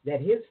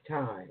that his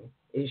time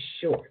is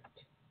short.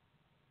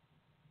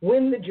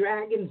 When the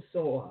dragon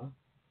saw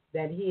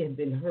that he had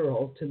been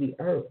hurled to the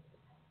earth,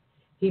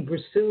 he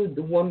pursued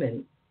the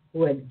woman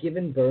who had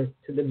given birth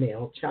to the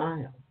male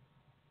child.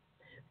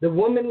 The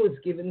woman was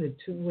given the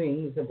 2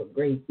 wings of a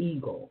great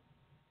eagle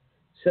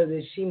so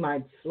that she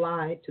might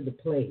fly to the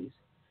place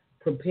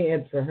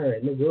prepared for her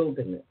in the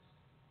wilderness,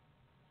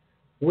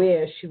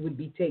 where she would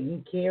be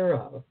taken care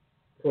of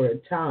for a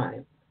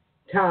time,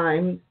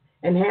 times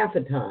and half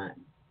a time,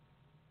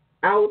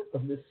 out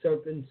of the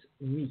serpent's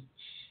reach.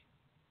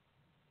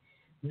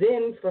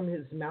 Then from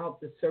his mouth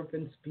the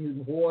serpent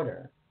spewed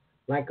water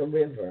like a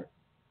river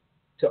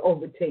to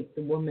overtake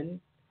the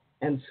woman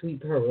and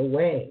sweep her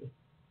away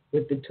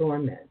with the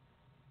torment.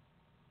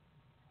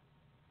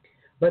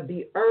 But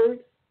the earth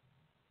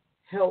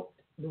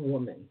helped the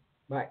woman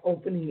by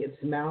opening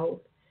its mouth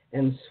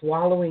and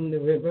swallowing the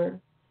river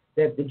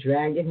that the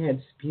dragon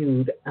had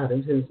spewed out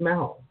of his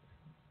mouth.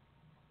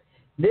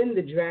 Then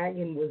the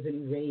dragon was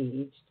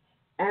enraged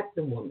at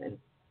the woman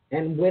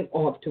and went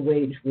off to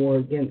wage war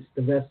against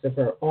the rest of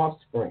her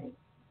offspring,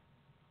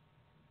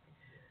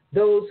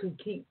 those who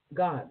keep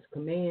God's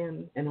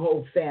command and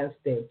hold fast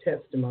their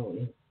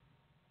testimony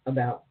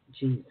about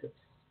Jesus.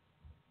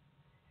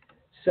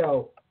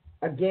 So,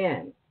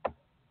 again,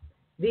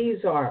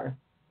 these are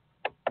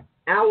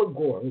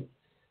allegories.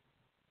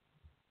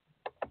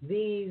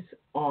 These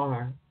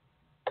are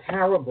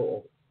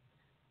parables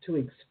to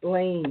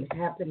explain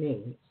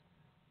happenings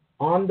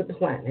on the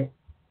planet.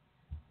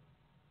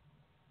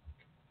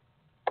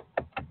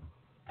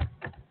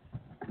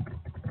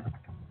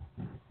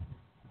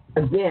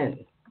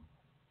 Again,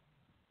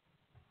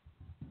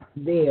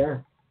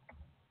 there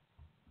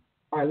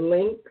are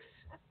links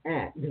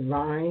at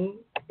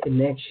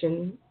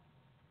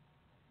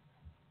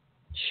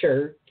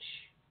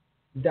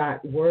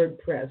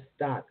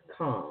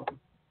divineconnectionchurch.wordpress.com.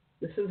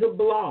 This is a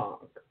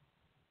blog,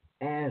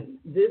 and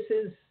this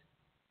is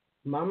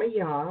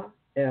MommaYah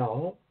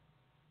L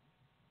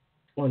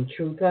on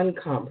Truth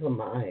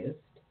UnCompromised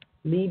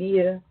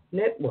Media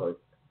Network,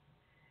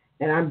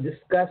 and I'm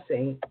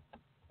discussing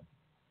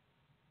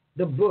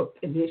the book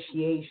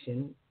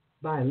Initiation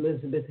by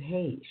Elisabeth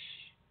Haich.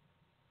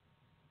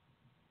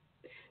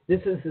 This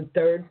is the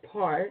 3rd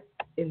part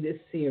in this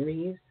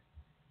series.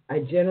 I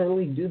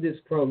generally do this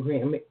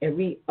program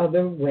every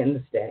other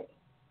Wednesday.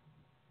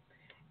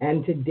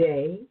 And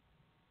today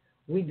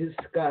we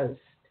discussed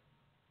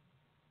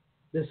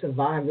the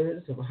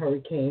survivors of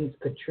Hurricanes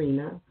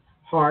Katrina,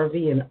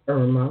 Harvey, and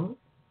Irma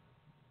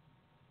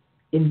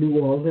in New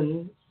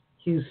Orleans,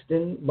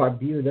 Houston,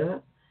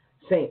 Barbuda,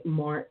 St.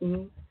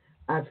 Martin.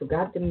 I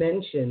forgot to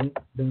mention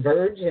the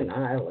Virgin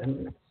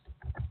Islands,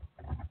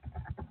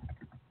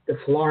 the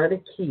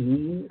Florida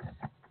Keys,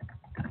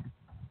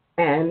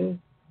 and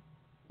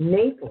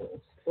Naples,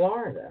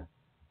 Florida.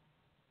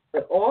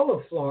 But all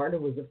of Florida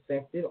was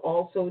affected,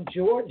 also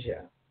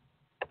Georgia.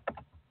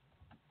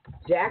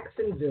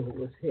 Jacksonville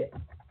was hit.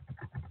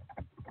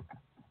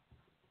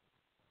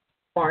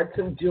 Parts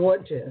of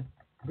Georgia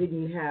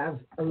didn't have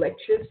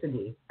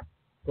electricity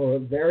for a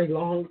very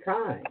long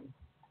time.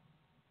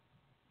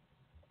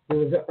 There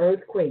was an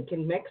earthquake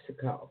in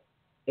Mexico,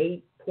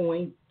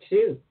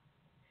 8.2.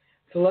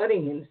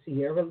 Flooding in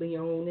Sierra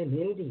Leone and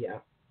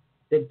India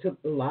that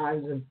took the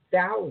lives of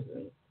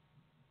thousands.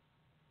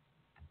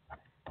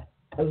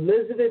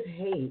 Elisabeth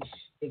Haich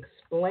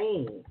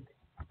explained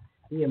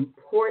the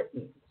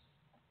importance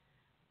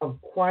of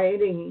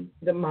quieting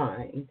the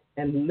mind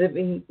and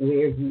living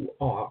where you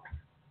are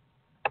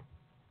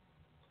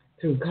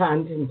through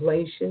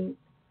contemplation,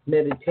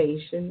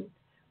 meditation,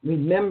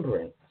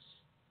 remembrance,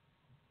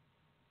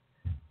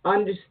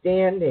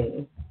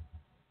 understanding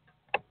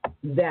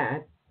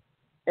that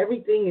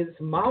everything is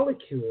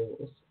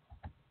molecules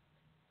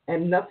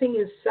and nothing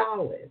is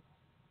solid,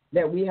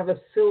 that we have a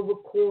silver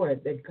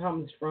cord that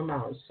comes from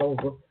our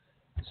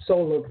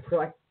solar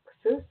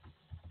plexus,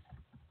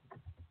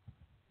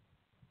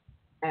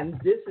 and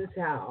this is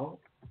how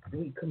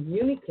we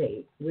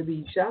communicate with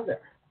each other.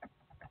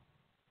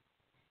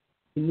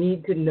 You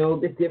need to know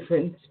the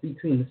difference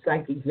between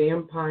psychic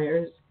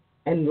vampires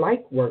and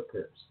light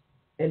workers,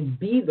 and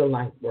be the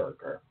light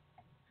worker.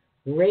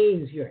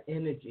 Raise your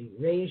energy,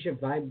 raise your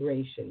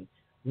vibration,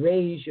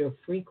 raise your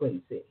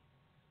frequency,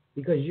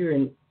 because you're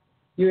an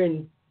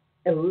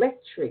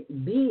electric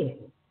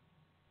being.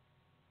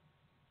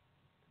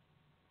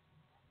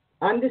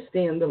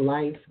 Understand the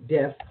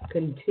life-death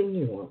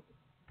continuum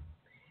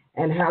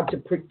and how to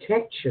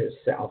protect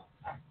yourself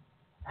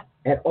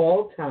at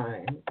all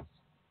times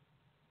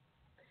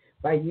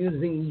by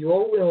using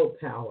your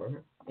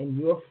willpower and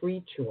your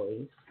free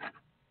choice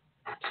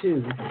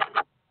to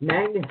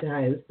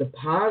magnetize the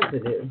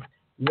positive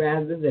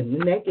rather than the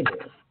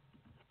negative.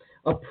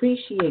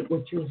 Appreciate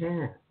what you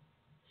have.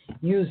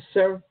 Use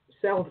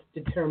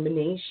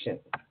self-determination.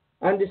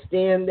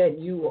 Understand that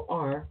you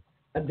are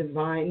a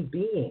divine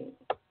being.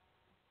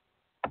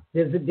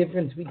 There's a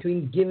difference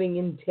between giving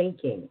and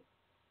taking.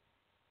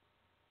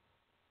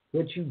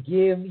 What you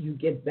give, you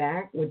get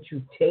back. What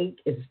you take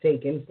is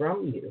taken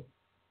from you.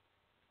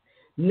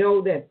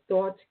 Know that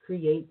thoughts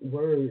create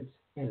words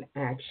and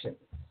actions.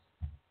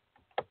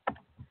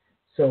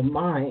 So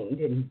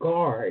mind and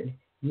guard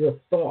your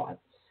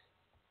thoughts.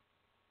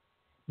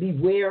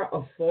 Beware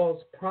of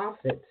false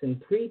prophets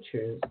and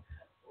preachers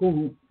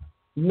who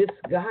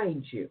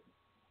misguide you.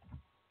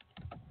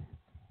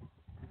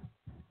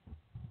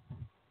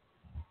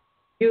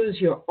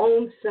 Use your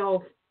own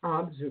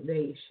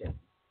self-observation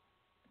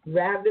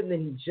rather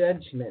than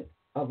judgment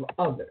of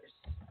others.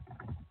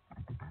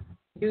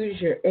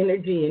 Use your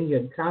energy and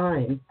your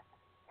time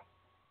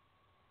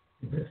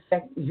to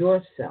perfect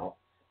yourself.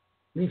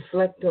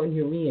 Reflect on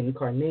your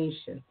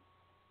reincarnation.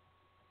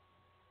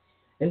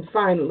 And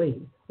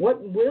finally,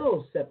 what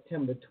will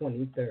September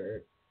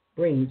 23rd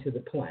bring to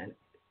the planet?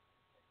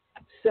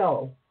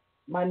 So,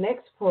 my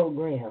next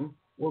program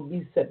will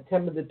be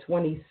September the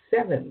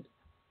 27th,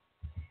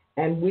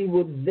 and we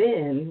will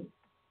then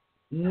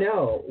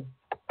know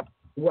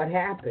what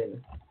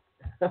happened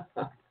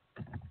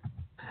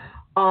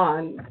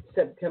on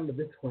September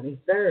the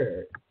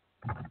 23rd.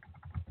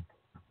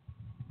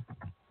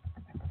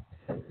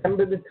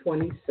 September the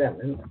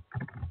 27th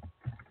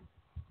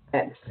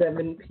at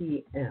 7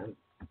 p.m.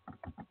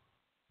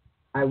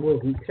 I will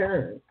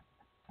return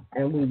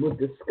and we will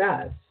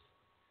discuss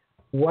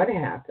what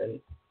happened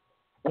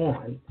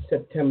on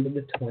September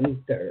the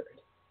 23rd.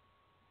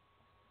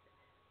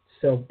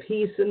 So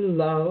peace and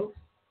love.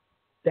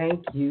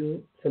 Thank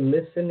you for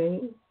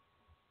listening.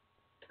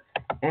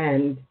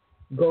 And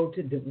go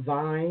to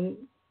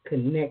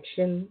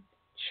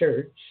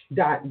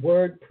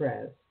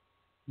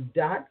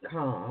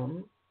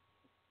divineconnectionchurch.wordpress.com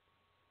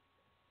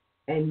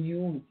and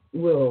you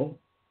will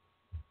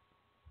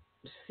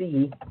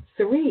see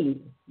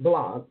 3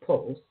 blog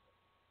posts.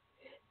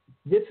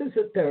 This is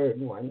the 3rd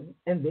one,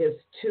 and there's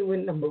 2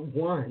 in number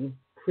 1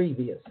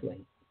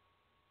 previously.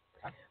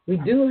 We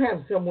do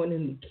have someone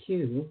in the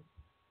queue.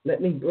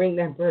 Let me bring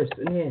that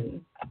person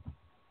in.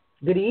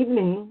 Good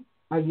evening.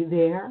 Are you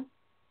there?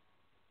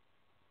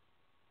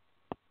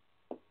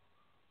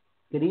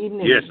 Good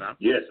evening. Yes, I'm.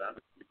 You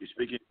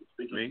speaking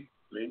to me?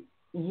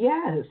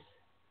 Yes.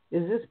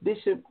 Is this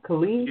Bishop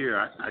Khalid? Here,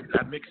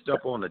 I mixed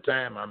up on the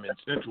time. I'm in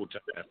Central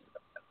Time,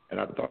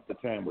 and I thought the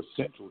time was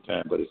Central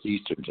Time, but it's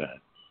Eastern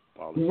Time.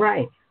 Apologies.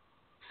 Right.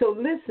 So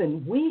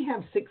listen, we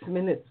have 6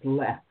 minutes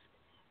left,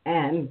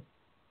 and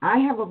I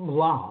have a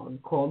blog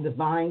called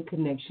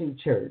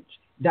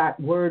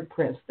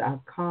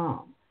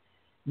divineconnectionchurch.wordpress.com.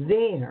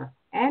 There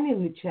and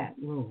in the chat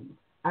room,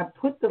 I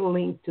put the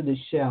link to the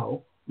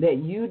show that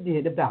you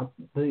did about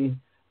the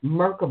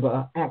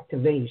Merkaba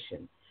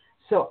activation.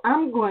 So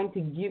I'm going to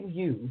give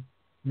you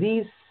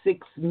these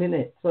 6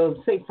 minutes,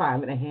 so say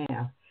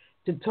 5.5,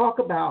 to talk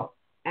about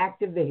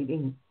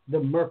activating the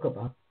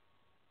Merkaba.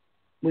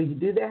 Will you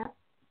do that?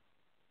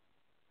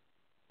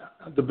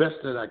 The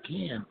best that I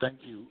can.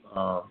 Thank you,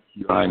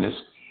 Your Highness.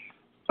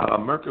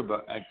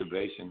 Merkaba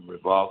activation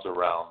revolves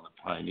around the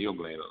pineal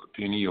gland, or the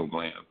pineal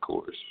gland, of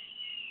course,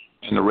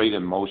 and the rate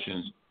of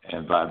motion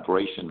and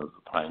vibration of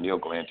the pineal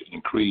gland to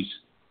increase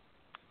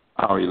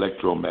our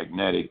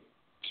electromagnetic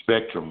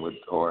spectrum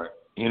or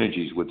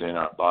energies within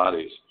our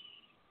bodies.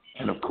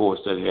 And of course,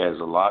 that has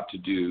a lot to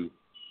do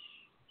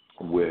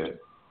with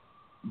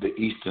the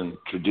Eastern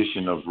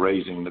tradition of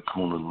raising the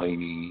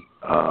Kundalini.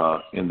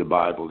 In the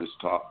Bible,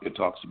 it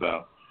talks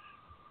about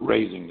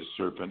raising the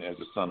serpent as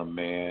the Son of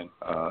Man,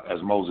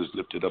 as Moses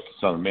lifted up the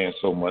Son of Man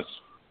so much,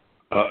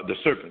 the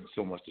serpent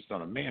so much the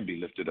Son of Man be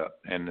lifted up,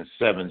 and the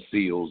 7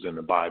 seals in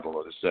the Bible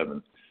are the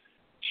 7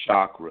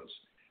 chakras.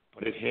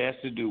 But it has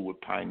to do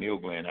with pineal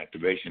gland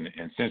activation,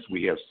 and since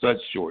we have such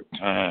short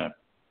time,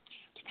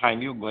 the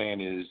pineal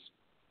gland is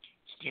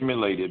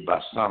stimulated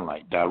by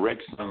sunlight,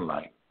 direct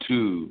sunlight,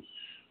 to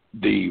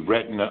the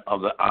retina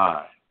of the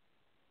eye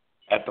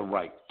at the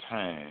right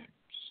times.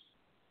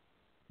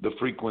 The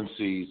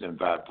frequencies and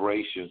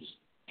vibrations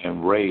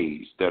and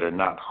rays that are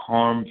not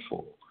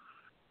harmful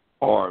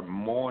are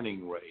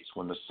morning rays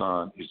when the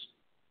sun is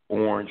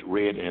orange,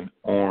 red, and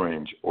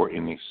orange, or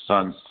in the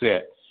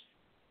sunset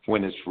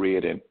when it's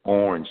red and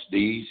orange.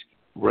 These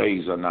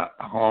rays are not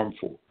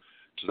harmful.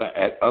 So that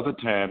at other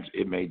times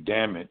it may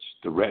damage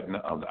the retina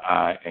of the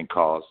eye and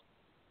cause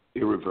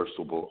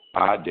irreversible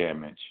eye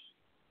damage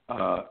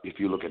if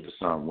you look at the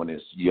sun when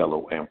it's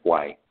yellow and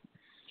white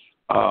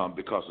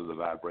because of the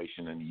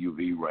vibration and the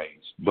UV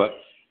rays. But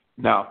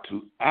now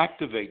to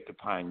activate the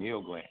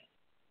pineal gland,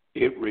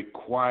 it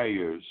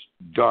requires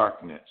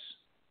darkness.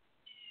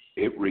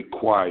 It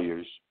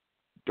requires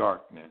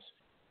darkness,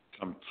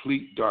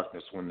 complete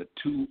darkness. When the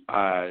 2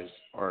 eyes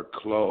are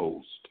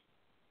closed,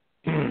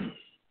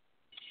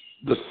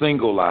 the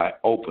single eye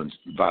opens.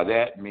 By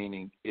that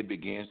meaning it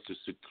begins to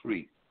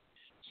secrete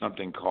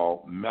something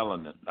called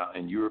melanin. Now,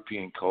 in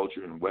European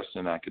culture and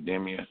Western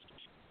academia,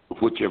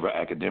 whichever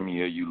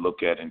academia you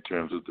look at in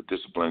terms of the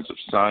disciplines of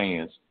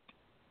science,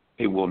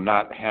 they will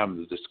not have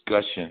the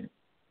discussion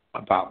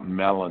about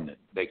melanin.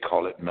 They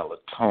call it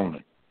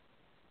melatonin.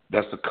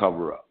 That's a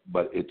cover-up,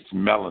 but it's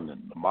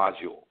melanin, the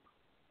module.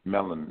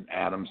 Melanin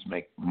atoms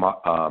make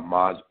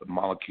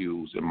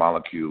molecules, and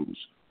molecules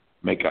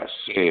make our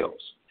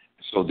cells.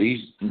 So this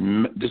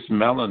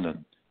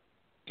melanin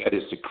that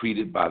is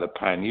secreted by the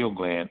pineal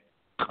gland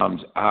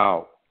comes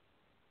out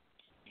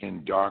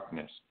in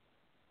darkness.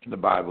 In the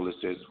Bible, it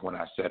says, when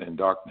I sat in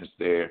darkness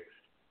there,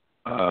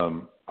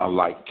 a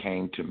light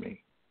came to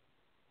me.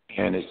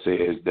 And it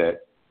says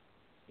that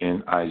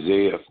in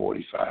Isaiah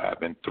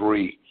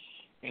 45:3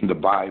 in the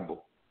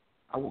Bible,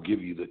 I will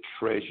give you the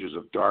treasures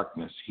of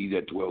darkness. He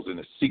that dwells in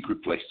a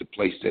secret place, the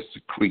place that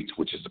secretes,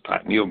 which is the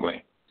pineal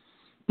gland,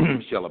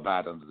 shall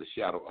abide under the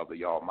shadow of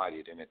the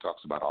Almighty. Then it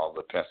talks about all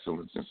the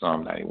pestilence in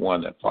Psalm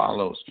 91 that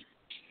follows.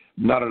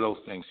 None of those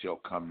things shall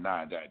come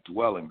nigh thy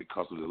dwelling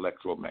because of the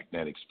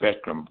electromagnetic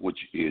spectrum, which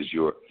is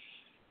your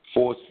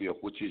force field,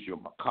 which is your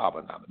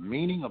Merkaba. Now, the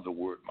meaning of the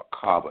word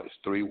Merkaba is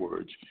 3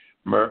 words,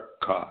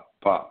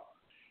 Merkaba.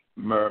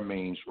 Mer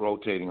means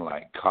rotating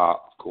like Ka,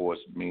 of course,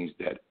 means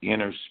that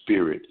inner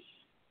spirit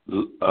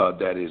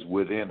that is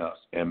within us.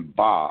 And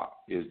Ba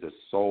is the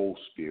soul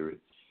spirit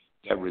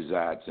that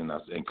resides in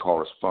us and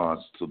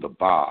corresponds to the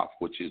Ba,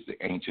 which is the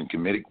ancient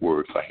Kemetic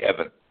word for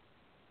heaven.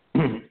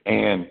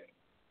 And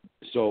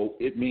so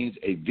it means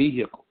a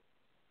vehicle.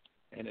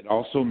 And it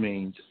also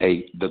means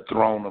the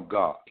throne of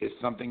God. It's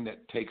something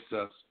that takes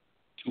us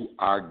to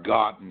our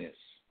godness.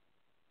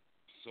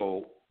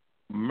 So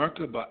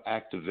Merkaba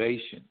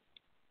activation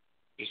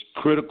is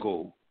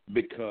critical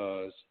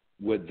because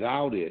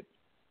without it,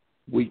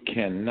 we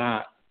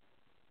cannot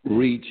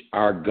reach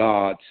our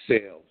God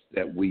selves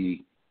that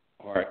we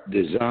are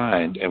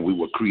designed and we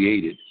were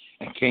created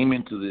and came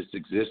into this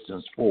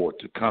existence for,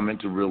 to come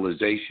into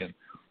realization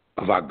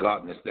of our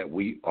godness, that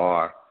we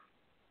are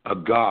a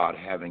God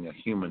having a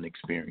human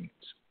experience.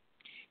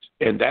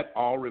 And that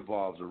all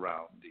revolves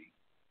around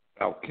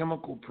the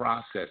alchemical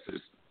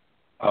processes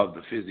of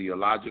the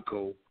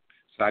physiological,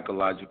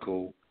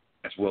 psychological,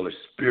 as well as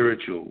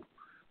spiritual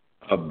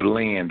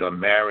blend or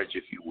marriage,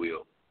 if you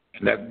will.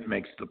 And that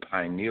makes the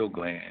pineal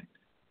gland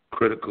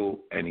critical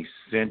and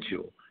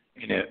essential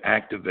in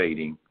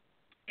activating.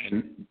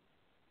 And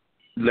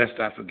lest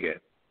I forget,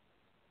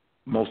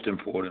 most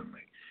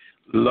importantly,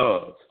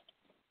 love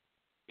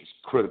is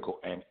critical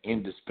and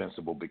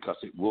indispensable because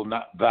it will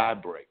not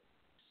vibrate.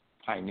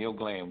 Pineal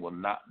gland will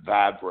not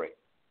vibrate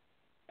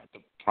at the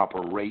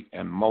proper rate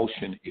and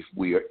motion if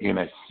we are in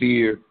a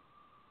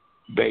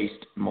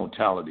fear-based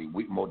modality.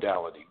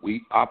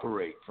 We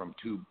operate from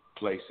 2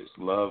 places,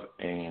 love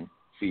and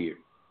fear.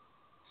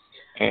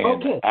 And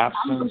okay,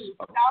 absence I'm going to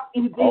stop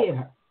you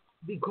there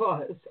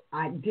because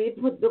I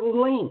did put the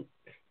link,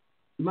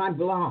 my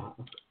blog,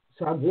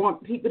 so I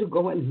want people to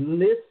go and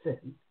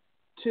listen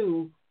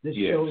to the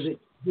show that you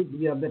did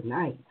the other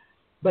night.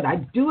 But I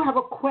do have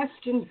a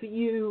question for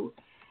you,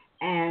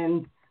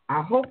 and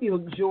I hope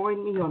you'll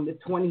join me on the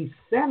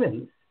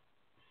 27th.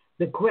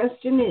 The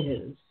question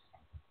is,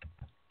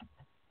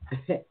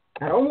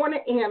 I don't want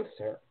to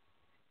answer,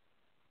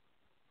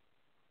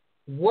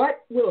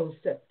 what will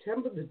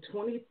September the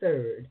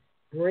 23rd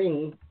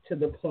bring to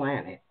the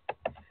planet?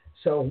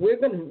 So we're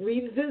going to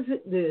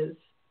revisit this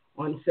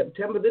on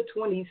September the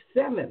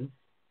 27th.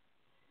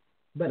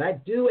 But I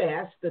do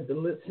ask that the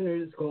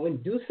listeners go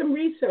and do some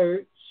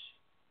research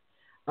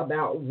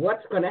about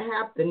what's going to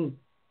happen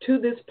to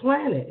this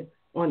planet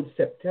on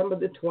September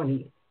the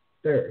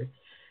 23rd.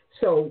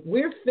 So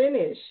we're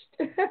finished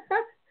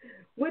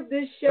with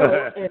this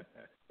show. And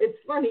it's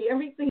funny,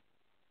 everything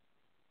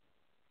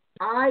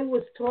I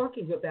was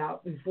talking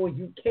about before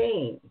you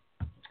came.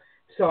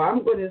 So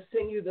I'm going to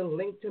send you the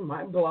link to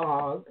my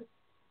blog,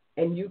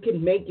 and you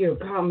can make your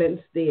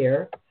comments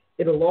there.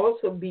 It'll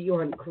also be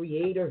on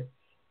Creatrix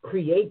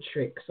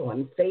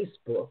on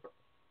Facebook.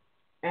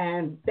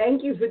 And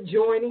thank you for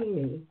joining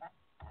me.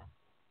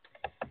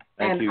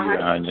 Thank you, Your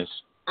Highness.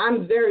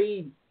 I'm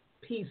very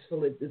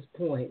peaceful at this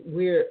point.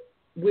 We're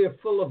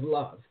full of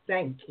love.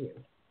 Thank you.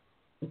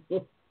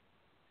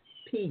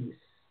 Peace.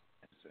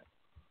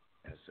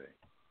 Ashe.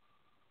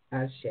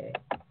 Ashe.